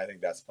course. And I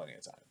think that's plenty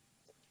of time.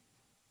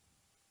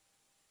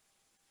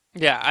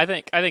 Yeah, I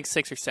think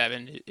 6 or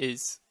 7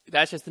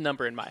 that's just the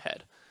number in my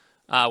head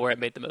where it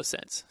made the most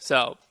sense.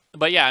 So,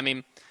 but yeah, I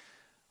mean,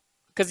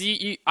 because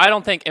I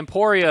don't think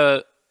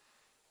Emporia,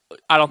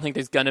 I don't think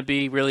there's gonna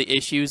be really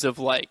issues of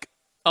like,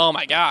 oh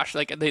my gosh,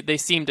 like they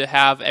seem to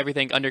have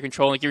everything under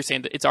control. Like you're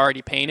saying that it's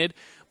already painted,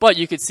 but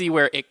you could see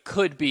where it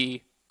could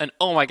be an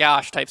oh my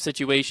gosh type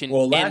situation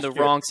in the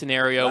wrong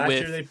scenario. Last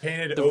year they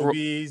painted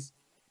OBs.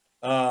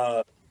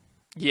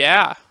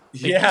 Yeah.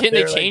 Yeah, didn't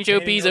they change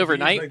OPs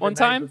overnight like one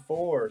time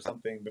before or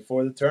something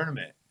before the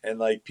tournament, and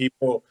like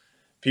people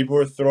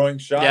were throwing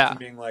shots and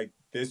being like,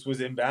 "This was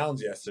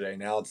inbounds yesterday,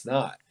 now it's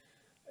not."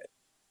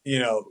 You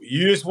know,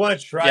 you just want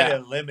to try to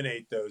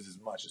eliminate those as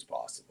much as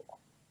possible.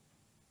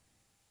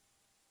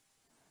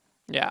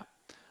 Yeah.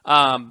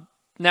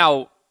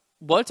 Now,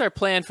 what's our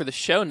plan for the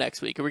show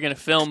next week? Are we going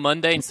to film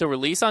Monday and still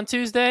release on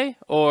Tuesday,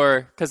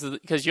 or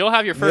because you'll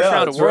have your first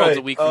round of Worlds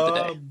a week from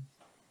today?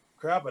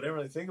 Crap, I didn't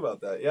really think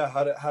about that. Yeah,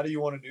 how do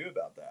you want to do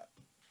about that?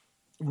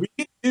 We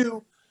can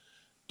do.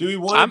 Do we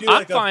want to do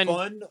like a fun,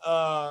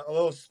 a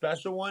little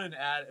special one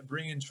and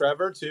bring in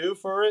Trevor too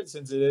for it,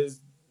 since it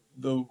is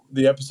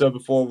the episode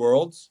before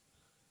Worlds?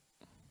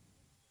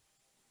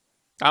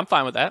 I'm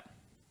fine with that.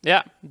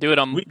 Yeah, do it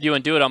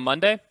on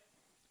Monday.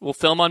 We'll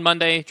film on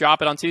Monday,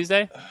 drop it on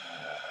Tuesday.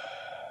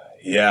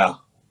 Yeah.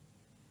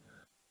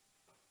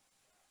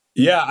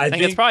 Yeah, I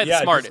think it's probably the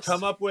smartest. Just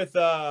come up with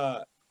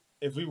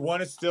if we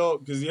want to still,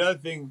 because the other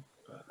thing,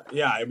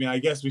 I mean, I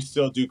guess we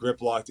still do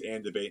Grip Locked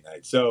and Debate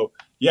Night. So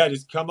yeah,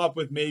 just come up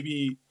with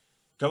maybe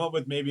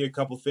a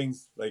couple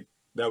things like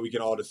that we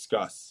can all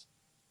discuss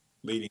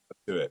leading up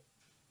to it.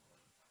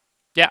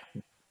 Yeah,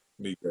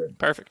 be good.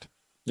 Perfect.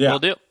 Yeah, we'll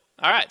do.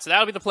 All right, so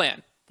that'll be the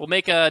plan. We'll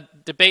make a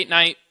Debate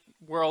Night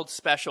World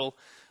special,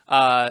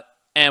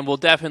 and we'll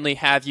definitely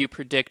have you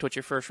predict what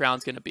your first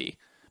round's going to be,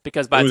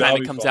 because by the time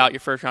it comes out, your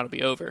first round will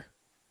be over.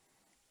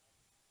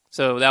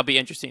 So that'll be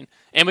interesting.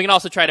 And we can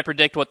also try to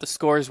predict what the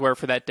scores were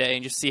for that day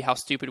and just see how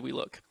stupid we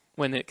look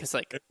when it's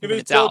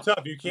out.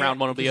 Tough. You can't, round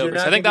 1 will be over.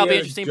 So I think that'll be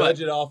interesting.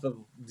 Judge it off of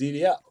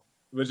DDL,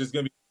 which is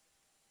going to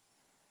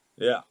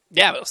be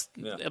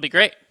it'll be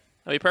great.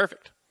 It'll be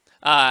perfect.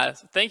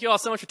 Thank you all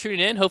so much for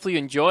tuning in. Hopefully you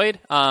enjoyed.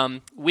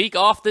 Week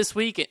off this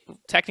week,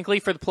 technically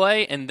for the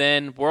play, and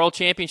then World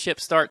Championship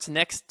starts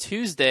next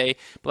Tuesday.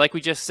 But like we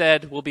just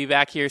said, we'll be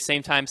back here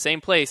same time, same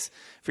place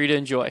for you to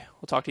enjoy.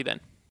 We'll talk to you then.